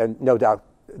no doubt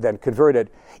then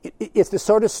converted. It's the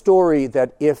sort of story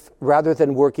that if, rather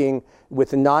than working with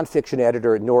the nonfiction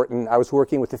editor at Norton, I was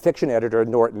working with the fiction editor at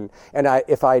Norton, and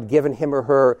if I had given him or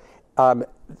her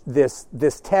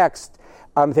this text,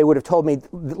 they would have told me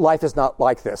life is not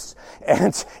like this,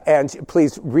 and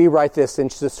please rewrite this and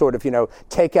just sort of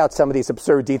take out some of these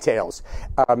absurd details.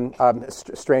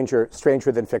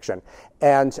 Stranger than fiction,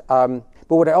 and.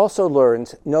 But what I also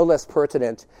learned, no less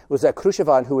pertinent, was that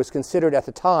Khrushchev, who was considered at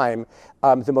the time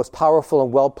the most powerful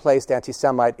and well-placed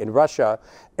anti-Semite in Russia,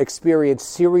 experienced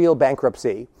serial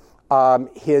bankruptcy.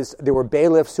 There were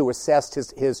bailiffs who assessed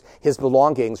his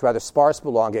belongings, rather sparse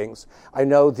belongings. I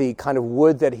know the kind of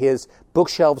wood that his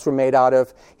bookshelves were made out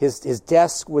of, his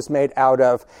desk was made out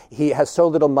of. He has so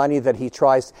little money that he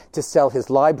tries to sell his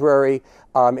library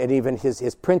and even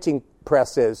his printing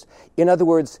presses. In other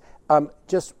words,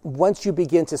 just once you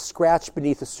begin to scratch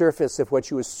beneath the surface of what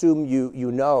you assume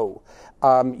you know,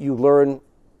 you learn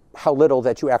how little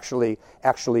that you actually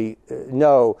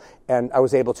know. And I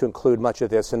was able to include much of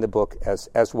this in the book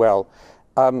as well.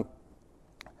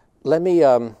 Let me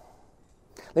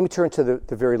turn to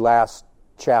the very last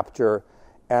chapter,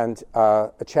 and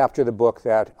a chapter of the book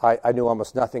that I knew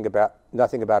almost nothing about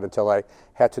until I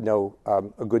had to know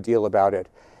a good deal about it.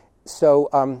 So.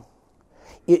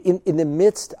 In the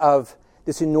midst of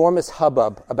this enormous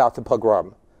hubbub about the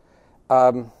pogrom,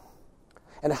 and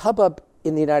a hubbub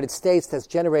in the United States that's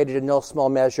generated in no small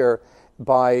measure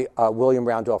by William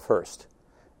Randolph Hearst.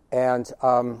 And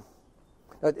tell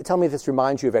me if this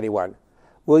reminds you of anyone.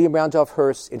 William Randolph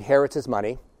Hearst inherits his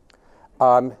money.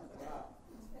 I've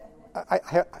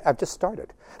just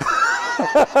started.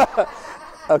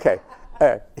 Okay.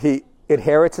 He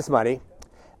inherits his money.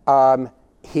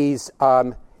 He has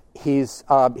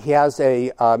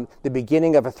the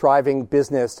beginning of a thriving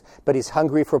business, but he's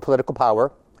hungry for political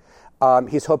power.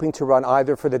 He's hoping to run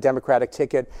either for the Democratic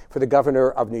ticket for the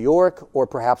governor of New York, or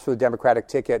perhaps for the Democratic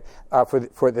ticket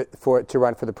to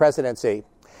run for the presidency.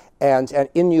 And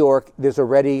in New York, there's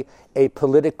already a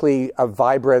politically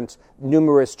vibrant,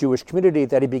 numerous Jewish community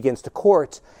that he begins to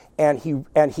court, and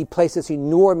he places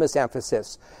enormous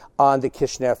emphasis on the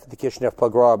Kishinev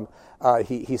pogrom.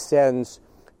 He sends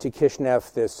to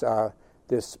Kishinev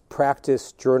this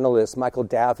practiced journalist, Michael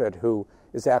David, who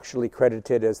is actually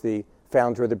credited as the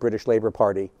founder of the British Labour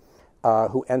Party,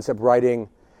 who ends up writing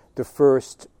the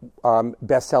first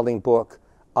best-selling book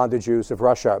on the Jews of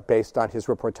Russia based on his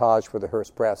reportage for the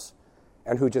Hearst Press,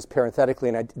 and who just parenthetically,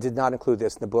 and I did not include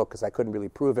this in the book because I couldn't really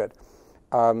prove it,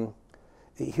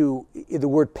 the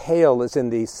word pale is in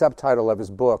the subtitle of his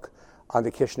book on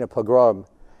the Kishinev pogrom.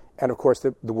 And of course,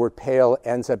 the word pale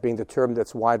ends up being the term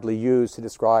that's widely used to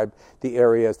describe the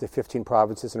areas, the 15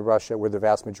 provinces in Russia where the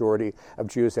vast majority of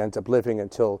Jews end up living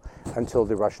until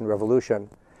the Russian Revolution.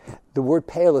 The word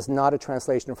pale is not a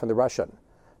translation from the Russian.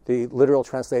 The literal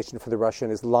translation for the Russian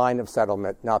is line of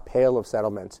settlement, not pale of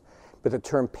settlement. But the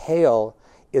term pale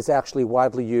is actually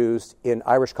widely used in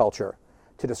Irish culture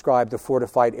to describe the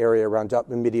fortified area around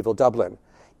medieval Dublin.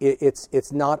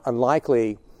 It's not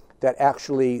unlikely that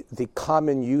actually the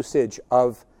common usage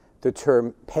of the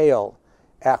term pale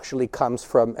actually comes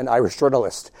from an Irish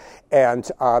journalist, and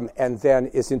then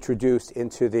is introduced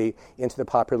into the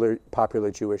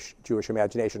popular Jewish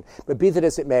imagination. But be that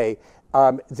as it may,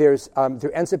 there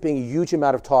ends up being a huge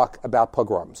amount of talk about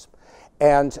pogroms,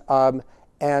 and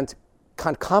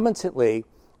concomitantly,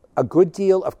 a good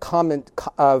deal of comment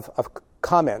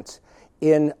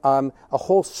in a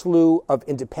whole slew of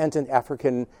independent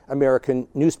African American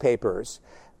newspapers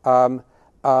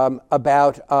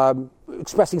about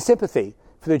expressing sympathy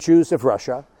for the Jews of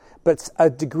Russia, but a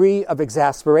degree of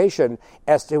exasperation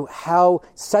as to how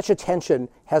such attention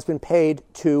has been paid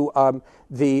to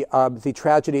the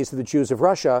tragedies of the Jews of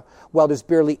Russia, while there's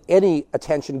barely any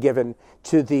attention given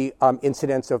to the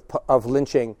incidents of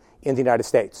lynching in the United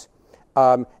States.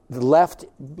 The left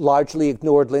largely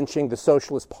ignored lynching. The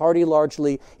Socialist Party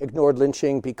largely ignored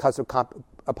lynching because of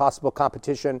a possible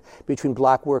competition between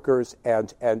black workers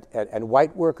and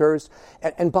white workers.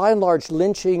 And by and large,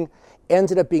 lynching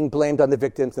ended up being blamed on the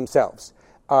victims themselves,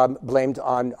 blamed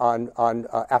on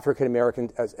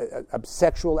African-American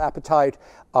sexual appetite,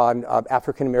 on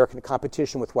African-American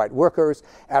competition with white workers,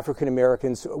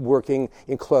 African-Americans working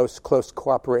in close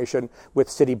cooperation with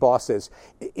city bosses.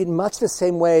 In much the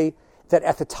same way that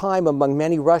at the time, among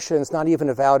many Russians, not even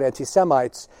avowed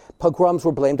anti-Semites, pogroms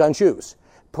were blamed on Jews.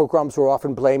 Pogroms were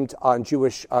often blamed on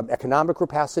Jewish economic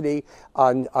rapacity,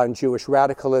 on Jewish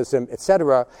radicalism,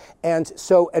 etc. And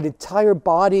so an entire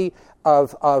body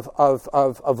of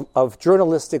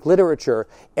journalistic literature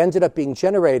ended up being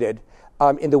generated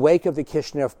in the wake of the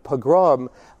Kishinev pogrom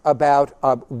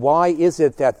about why is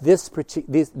it that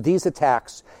these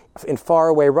attacks in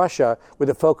faraway Russia were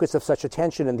the focus of such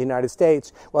attention in the United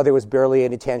States, while there was barely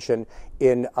any attention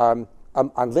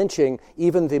on lynching.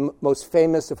 Even the most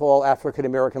famous of all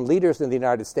African-American leaders in the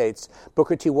United States,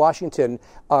 Booker T. Washington,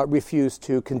 refused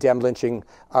to condemn lynching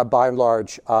by and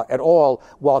large at all,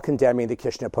 while condemning the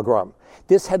Kishinev pogrom.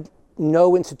 This had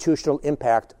no institutional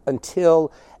impact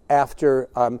until after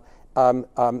the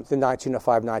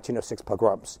 1905-1906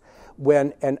 pogroms,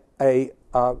 when an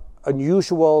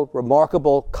unusual,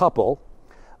 remarkable couple,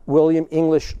 William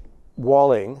English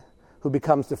Walling, who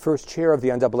becomes the first chair of the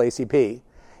NAACP,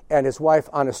 and his wife,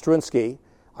 Anna Strunsky,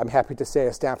 I'm happy to say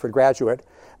a Stanford graduate,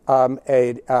 an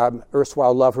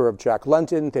erstwhile lover of Jack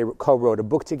London. They co-wrote a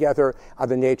book together on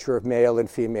the nature of male and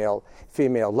female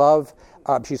love.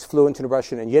 She's fluent in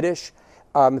Russian and Yiddish.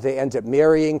 They end up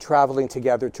marrying, traveling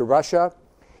together to Russia.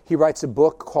 He writes a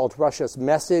book called Russia's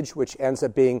Message, which ends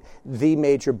up being the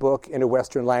major book in a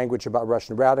Western language about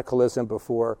Russian radicalism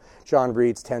before John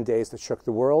Reed's 10 Days That Shook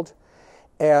the World.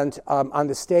 And on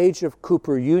the stage of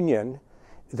Cooper Union,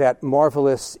 that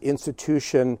marvelous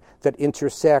institution that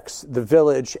intersects the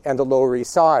Village and the Lower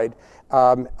East Side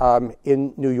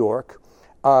in New York,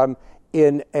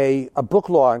 in a book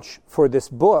launch for this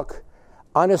book,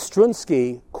 Anna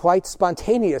Strunsky quite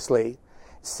spontaneously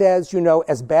says,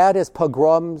 as bad as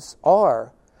pogroms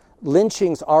are,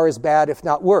 lynchings are as bad, if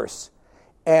not worse.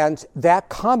 And that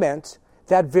comment,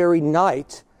 that very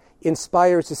night,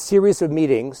 inspires a series of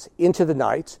meetings into the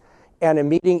night, and a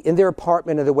meeting in their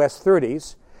apartment in the West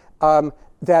 30s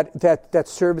that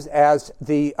serves as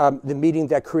the meeting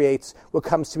that creates what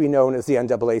comes to be known as the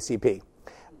NAACP.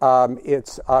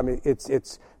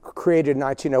 It's created in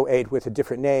 1908 with a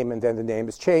different name, and then the name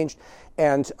is changed,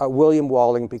 and William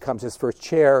Walling becomes his first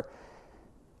chair.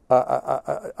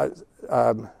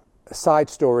 side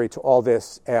story to all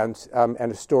this, and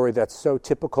a story that's so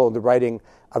typical in the writing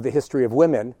of the history of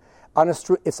women.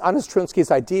 It's Anna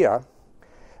Strunsky's idea,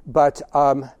 but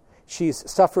she's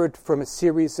suffered from a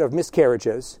series of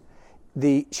miscarriages.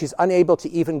 She's unable to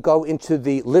even go into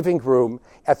the living room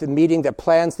at the meeting that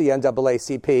plans the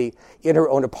NAACP in her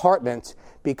own apartment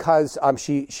because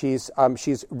she's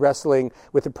wrestling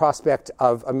with the prospect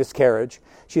of a miscarriage.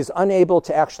 She's unable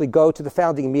to actually go to the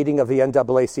founding meeting of the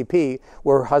NAACP,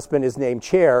 where her husband is named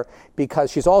chair, because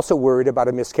she's also worried about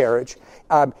a miscarriage.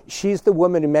 She's the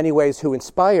woman in many ways who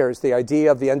inspires the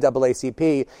idea of the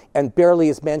NAACP and barely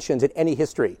is mentioned in any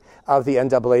history of the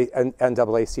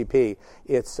NAACP.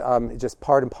 It's just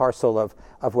part and parcel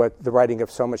of what the writing of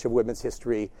so much of women's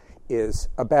history is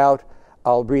about.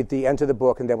 I'll read the end of the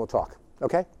book and then we'll talk.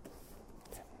 Okay?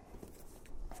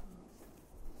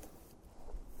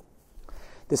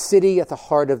 The city at the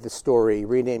heart of the story,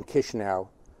 renamed Chisinau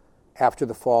after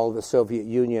the fall of the Soviet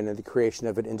Union and the creation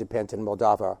of an independent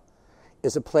Moldova,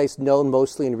 is a place known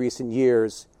mostly in recent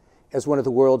years as one of the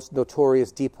world's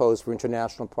notorious depots for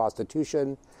international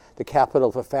prostitution, the capital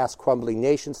of a fast-crumbling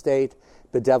nation-state,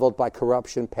 bedeviled by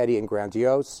corruption, petty and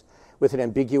grandiose, with an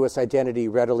ambiguous identity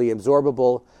readily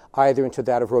absorbable either into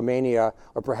that of Romania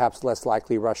or perhaps less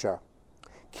likely Russia.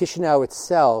 Chisinau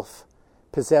itself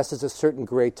possesses a certain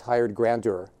great tired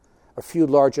grandeur, a few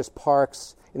largest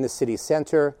parks in the city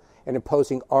center, an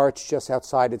imposing arch just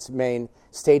outside its main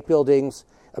state buildings,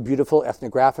 a beautiful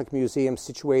ethnographic museum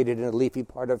situated in a leafy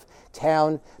part of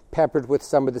town, peppered with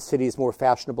some of the city's more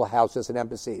fashionable houses and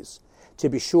embassies. To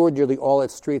be sure, nearly all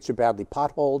its streets are badly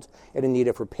potholed and in need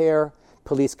of repair.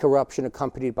 Police corruption,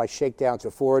 accompanied by shakedowns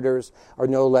of foreigners, are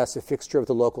no less a fixture of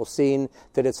the local scene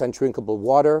than its undrinkable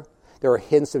water. There are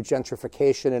hints of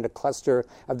gentrification in a cluster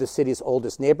of the city's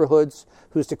oldest neighborhoods,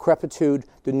 whose decrepitude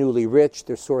the newly rich,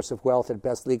 their source of wealth at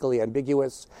best legally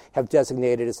ambiguous, have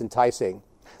designated as enticing.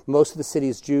 Most of the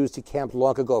city's Jews decamped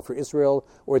long ago for Israel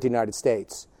or the United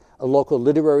States. A local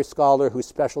literary scholar whose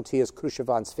specialty is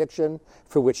Khushchevan's fiction,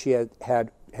 for which he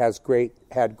had great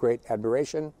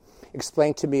admiration,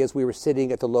 explained to me as we were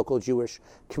sitting at the local Jewish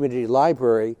community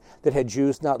library that had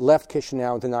Jews not left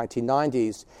Chisinau in the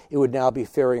 1990s, it would now be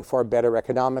faring far better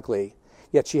economically.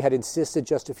 Yet she had insisted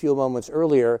just a few moments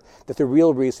earlier that the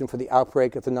real reason for the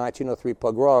outbreak of the 1903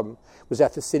 pogrom was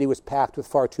that the city was packed with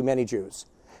far too many Jews,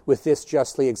 with this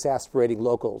justly exasperating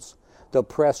locals. Though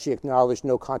pressed, she acknowledged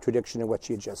no contradiction in what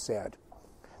she had just said.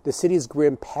 The city's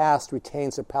grim past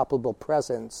retains a palpable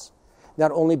presence,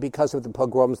 not only because of the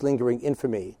pogrom's lingering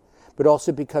infamy, but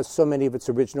also because so many of its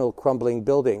original crumbling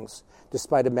buildings,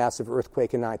 despite a massive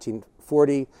earthquake in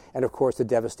 1940 and, of course, the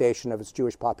devastation of its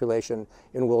Jewish population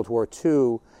in World War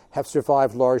II, have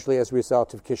survived largely as a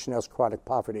result of Chisinau's chronic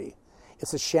poverty.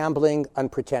 It's a shambling,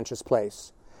 unpretentious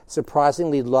place,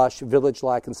 surprisingly lush,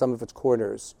 village-like in some of its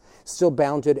corners, still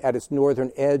bounded at its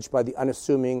northern edge by the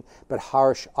unassuming but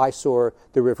harsh eyesore,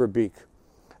 the River Beek.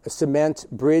 A cement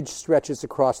bridge stretches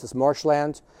across this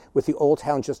marshland, with the old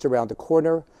town just around the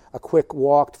corner, a quick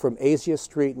walk from Asia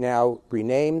Street, now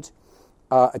renamed,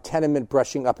 a tenement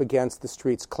brushing up against the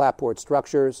street's clapboard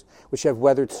structures, which have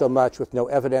weathered so much with no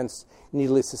evidence.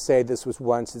 Needless to say, this was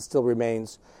once and still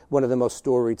remains one of the most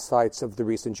storied sites of the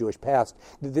recent Jewish past.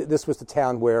 This was the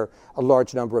town where a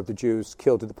large number of the Jews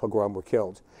killed in the pogrom were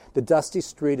killed. The dusty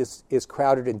street is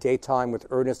crowded in daytime with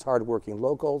earnest, hard-working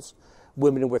locals,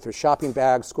 women with their shopping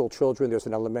bags, school children, there's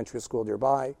an elementary school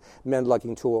nearby, men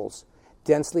lugging tools.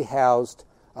 Densely housed,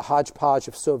 a hodgepodge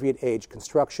of Soviet-age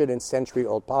construction and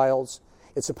century-old piles.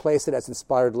 It's a place that has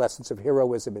inspired lessons of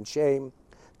heroism and shame,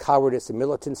 cowardice and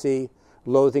militancy,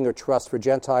 loathing or trust for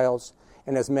Gentiles,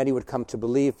 and as many would come to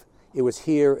believe, it was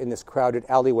here in this crowded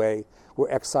alleyway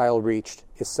where exile reached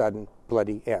its sudden,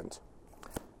 bloody end.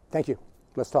 Thank you.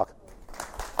 Let's talk.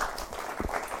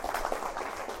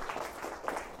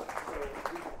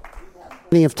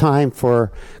 Plenty of time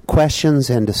for questions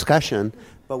and discussion,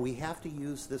 but we have to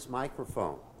use this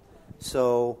microphone.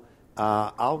 So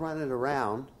I'll run it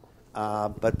around,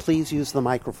 but please use the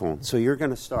microphone. So you're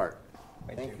going to start.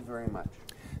 Thank you very much.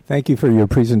 Thank you for your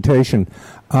presentation.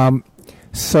 The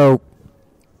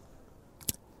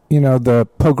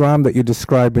pogrom that you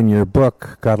describe in your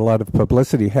book got a lot of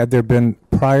publicity. Had there been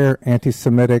prior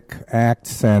anti-Semitic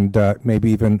acts and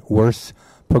maybe even worse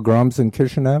pogroms in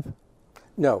Chisinau?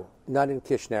 No, not in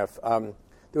Chisinau.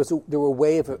 There were a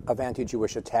wave of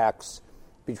anti-Jewish attacks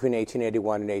between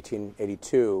 1881 and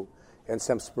 1882, and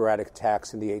some sporadic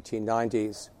attacks in the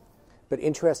 1890s. But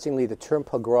interestingly, the term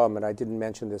pogrom, and I didn't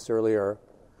mention this earlier,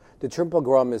 the term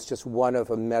pogrom is just one of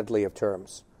a medley of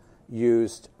terms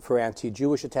used for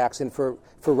anti-Jewish attacks and for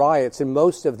riots. And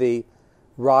most of the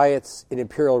riots in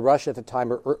Imperial Russia at the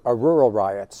time are rural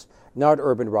riots, not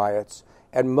urban riots,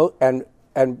 and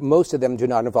most of them do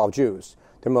not involve Jews.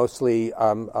 They're mostly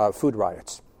food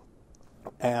riots.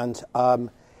 And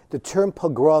the term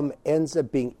pogrom ends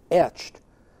up being etched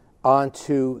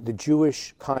onto the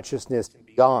Jewish consciousness and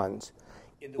beyond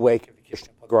in the wake of the Kishinev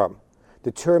pogrom.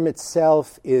 The term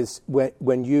itself is,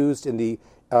 when used in the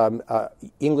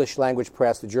English language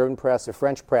press, the German press, the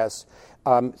French press,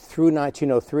 through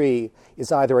 1903,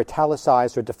 is either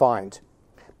italicized or defined.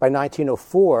 By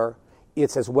 1904,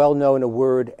 it's as well known a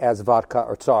word as vodka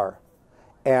or tsar.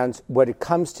 And what it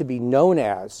comes to be known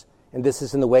as, and this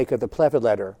is in the wake of the Plevin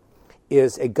letter,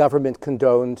 is a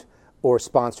government-condoned or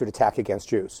sponsored attack against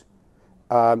Jews.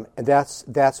 And that's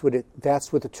what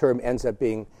the term ends up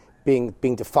being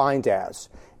defined as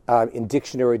in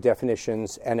dictionary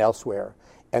definitions and elsewhere.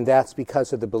 And that's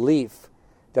because of the belief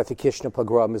that the Kishinev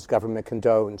pogrom is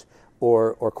government-condoned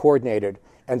or coordinated,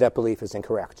 and that belief is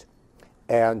incorrect.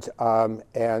 And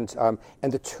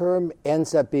the term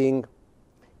ends up being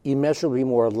immeasurably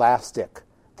more elastic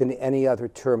than any other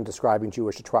term describing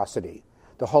Jewish atrocity.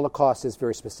 The Holocaust is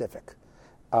very specific.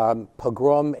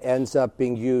 Pogrom ends up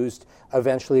being used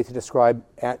eventually to describe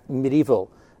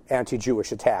medieval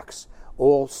anti-Jewish attacks,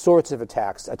 all sorts of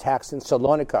attacks in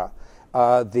Salonika.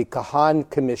 The Kahan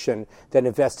Commission that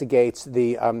investigates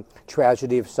the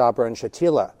tragedy of Sabra and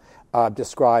Shatila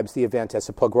describes the event as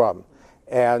a pogrom.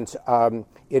 And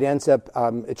it ends up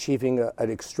achieving an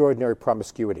extraordinary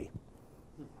promiscuity.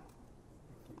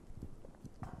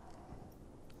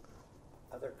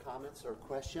 Other comments or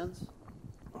questions?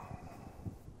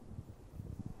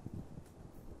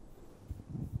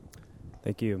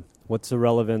 Thank you. What's the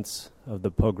relevance of the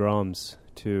pogroms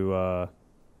to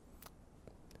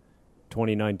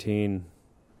 2019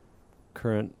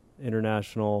 current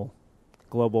international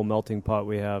global melting pot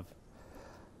we have?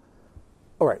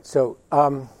 All right, so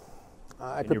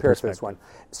I prepared for this one.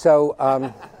 So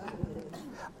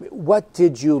what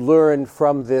did you learn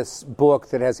from this book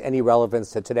that has any relevance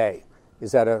to today?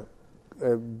 Is that a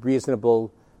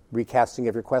reasonable recasting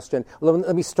of your question?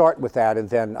 Let me start with that, and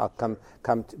then I'll come.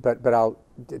 But I'll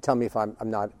tell me if I'm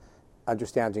not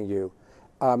understanding you.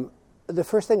 The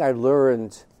first thing I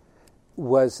learned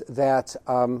was that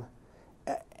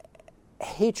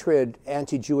hatred,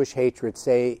 anti-Jewish hatred,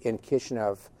 say in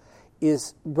Kishinev,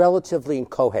 is relatively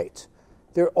inchoate.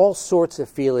 There are all sorts of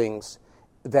feelings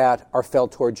that are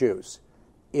felt toward Jews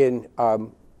in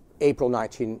April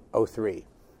 1903.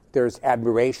 There's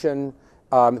admiration.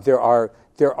 There are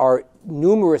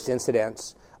numerous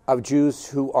incidents of Jews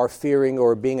who are fearing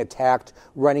or being attacked,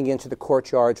 running into the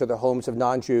courtyards or the homes of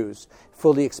non-Jews,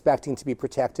 fully expecting to be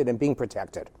protected and being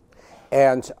protected.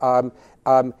 And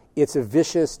it's a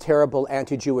vicious, terrible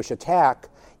anti-Jewish attack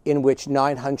in which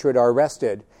 900 are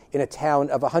arrested in a town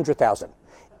of 100,000.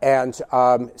 And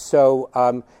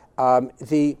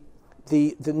the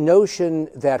notion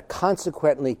that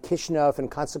consequently Kishinev and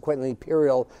consequently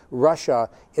Imperial Russia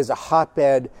is a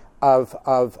hotbed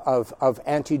of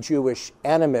anti-Jewish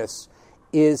animus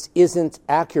isn't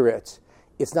accurate.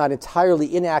 It's not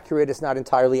entirely inaccurate. It's not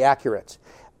entirely accurate.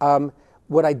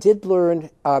 What I did learn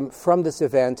from this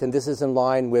event, and this is in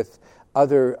line with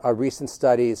other recent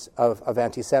studies of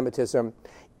anti-Semitism,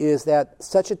 is that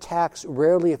such attacks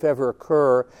rarely, if ever,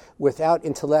 occur without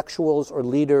intellectuals or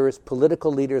leaders,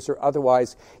 political leaders or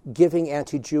otherwise, giving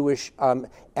anti-Jewish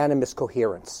animus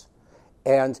coherence.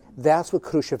 And that's what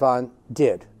Khrushchev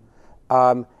did.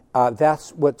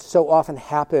 That's what so often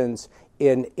happens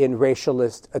in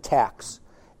racialist attacks,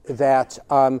 that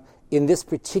in this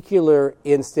particular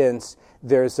instance,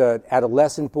 there's an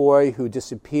adolescent boy who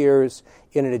disappears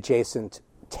in an adjacent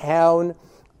town,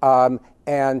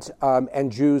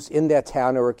 and Jews in that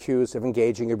town are accused of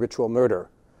engaging in ritual murder.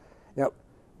 Now,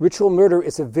 ritual murder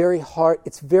is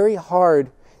it's very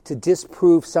hard to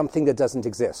disprove something that doesn't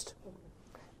exist.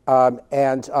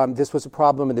 This was a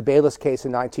problem in the Bayless case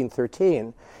in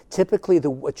 1913. Typically,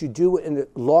 what you do in the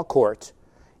law court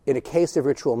in a case of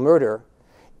ritual murder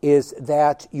is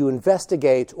that you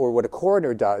investigate, or what a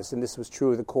coroner does, and this was true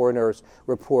of the coroner's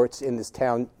reports in this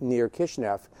town near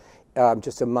Kishinev,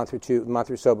 just a month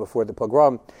or so before the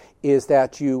pogrom, is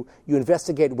that you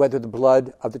investigate whether the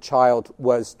blood of the child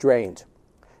was drained.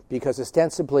 Because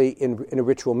ostensibly in a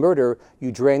ritual murder,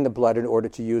 you drain the blood in order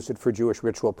to use it for Jewish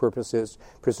ritual purposes,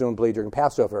 presumably during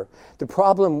Passover. The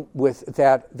problem with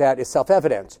that is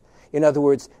self-evident. In other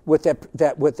words, what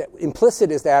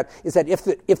implicit is that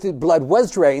if the blood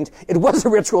was drained, it was a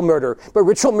ritual murder, but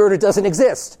ritual murder doesn't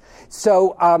exist.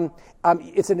 So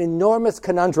it's an enormous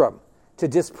conundrum to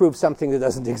disprove something that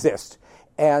doesn't exist.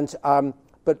 And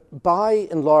But by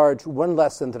and large, one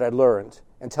lesson that I learned,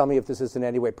 and tell me if this is in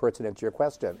any way pertinent to your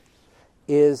question,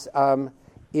 is the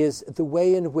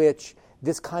way in which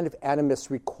this kind of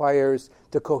animus requires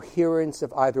the coherence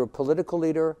of either a political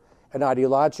leader, an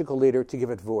ideological leader, to give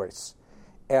it voice.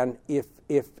 And if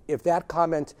that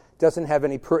comment doesn't have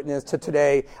any pertinence to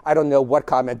today, I don't know what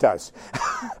comment does.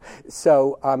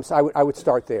 So I would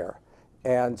start there.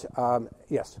 And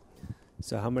yes.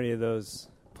 So how many of those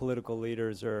political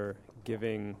leaders are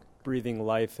breathing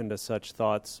life into such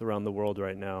thoughts around the world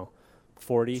right now?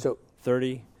 40?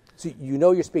 30? So you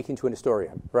know you're speaking to an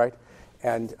historian, right?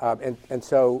 And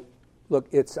so, look,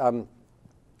 it's I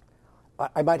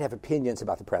might have opinions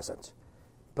about the present,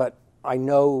 but I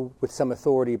know with some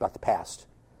authority about the past.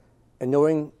 And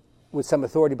knowing with some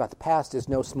authority about the past is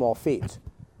no small feat.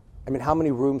 I mean, how many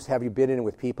rooms have you been in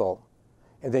with people,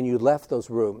 and then you left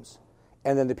those rooms,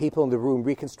 and then the people in the room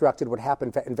reconstructed what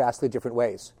happened in vastly different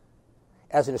ways?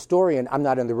 As an historian, I'm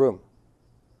not in the room.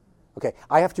 Okay,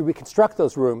 I have to reconstruct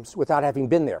those rooms without having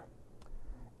been there.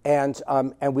 And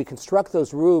we construct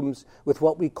those rooms with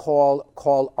what we call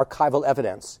archival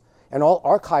evidence. And all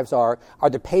archives are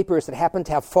the papers that happen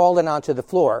to have fallen onto the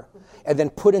floor and then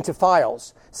put into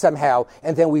files somehow,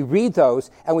 and then we read those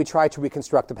and we try to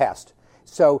reconstruct the past.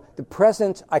 So the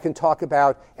present I can talk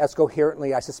about as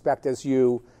coherently, I suspect, as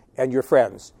you and your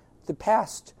friends. The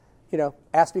past,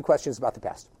 ask me questions about the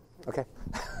past. Okay?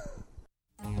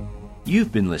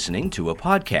 You've been listening to a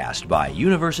podcast by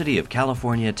University of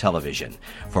California Television.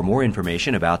 For more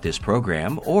information about this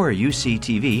program or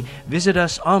UCTV, visit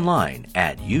us online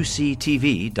at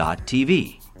uctv.tv.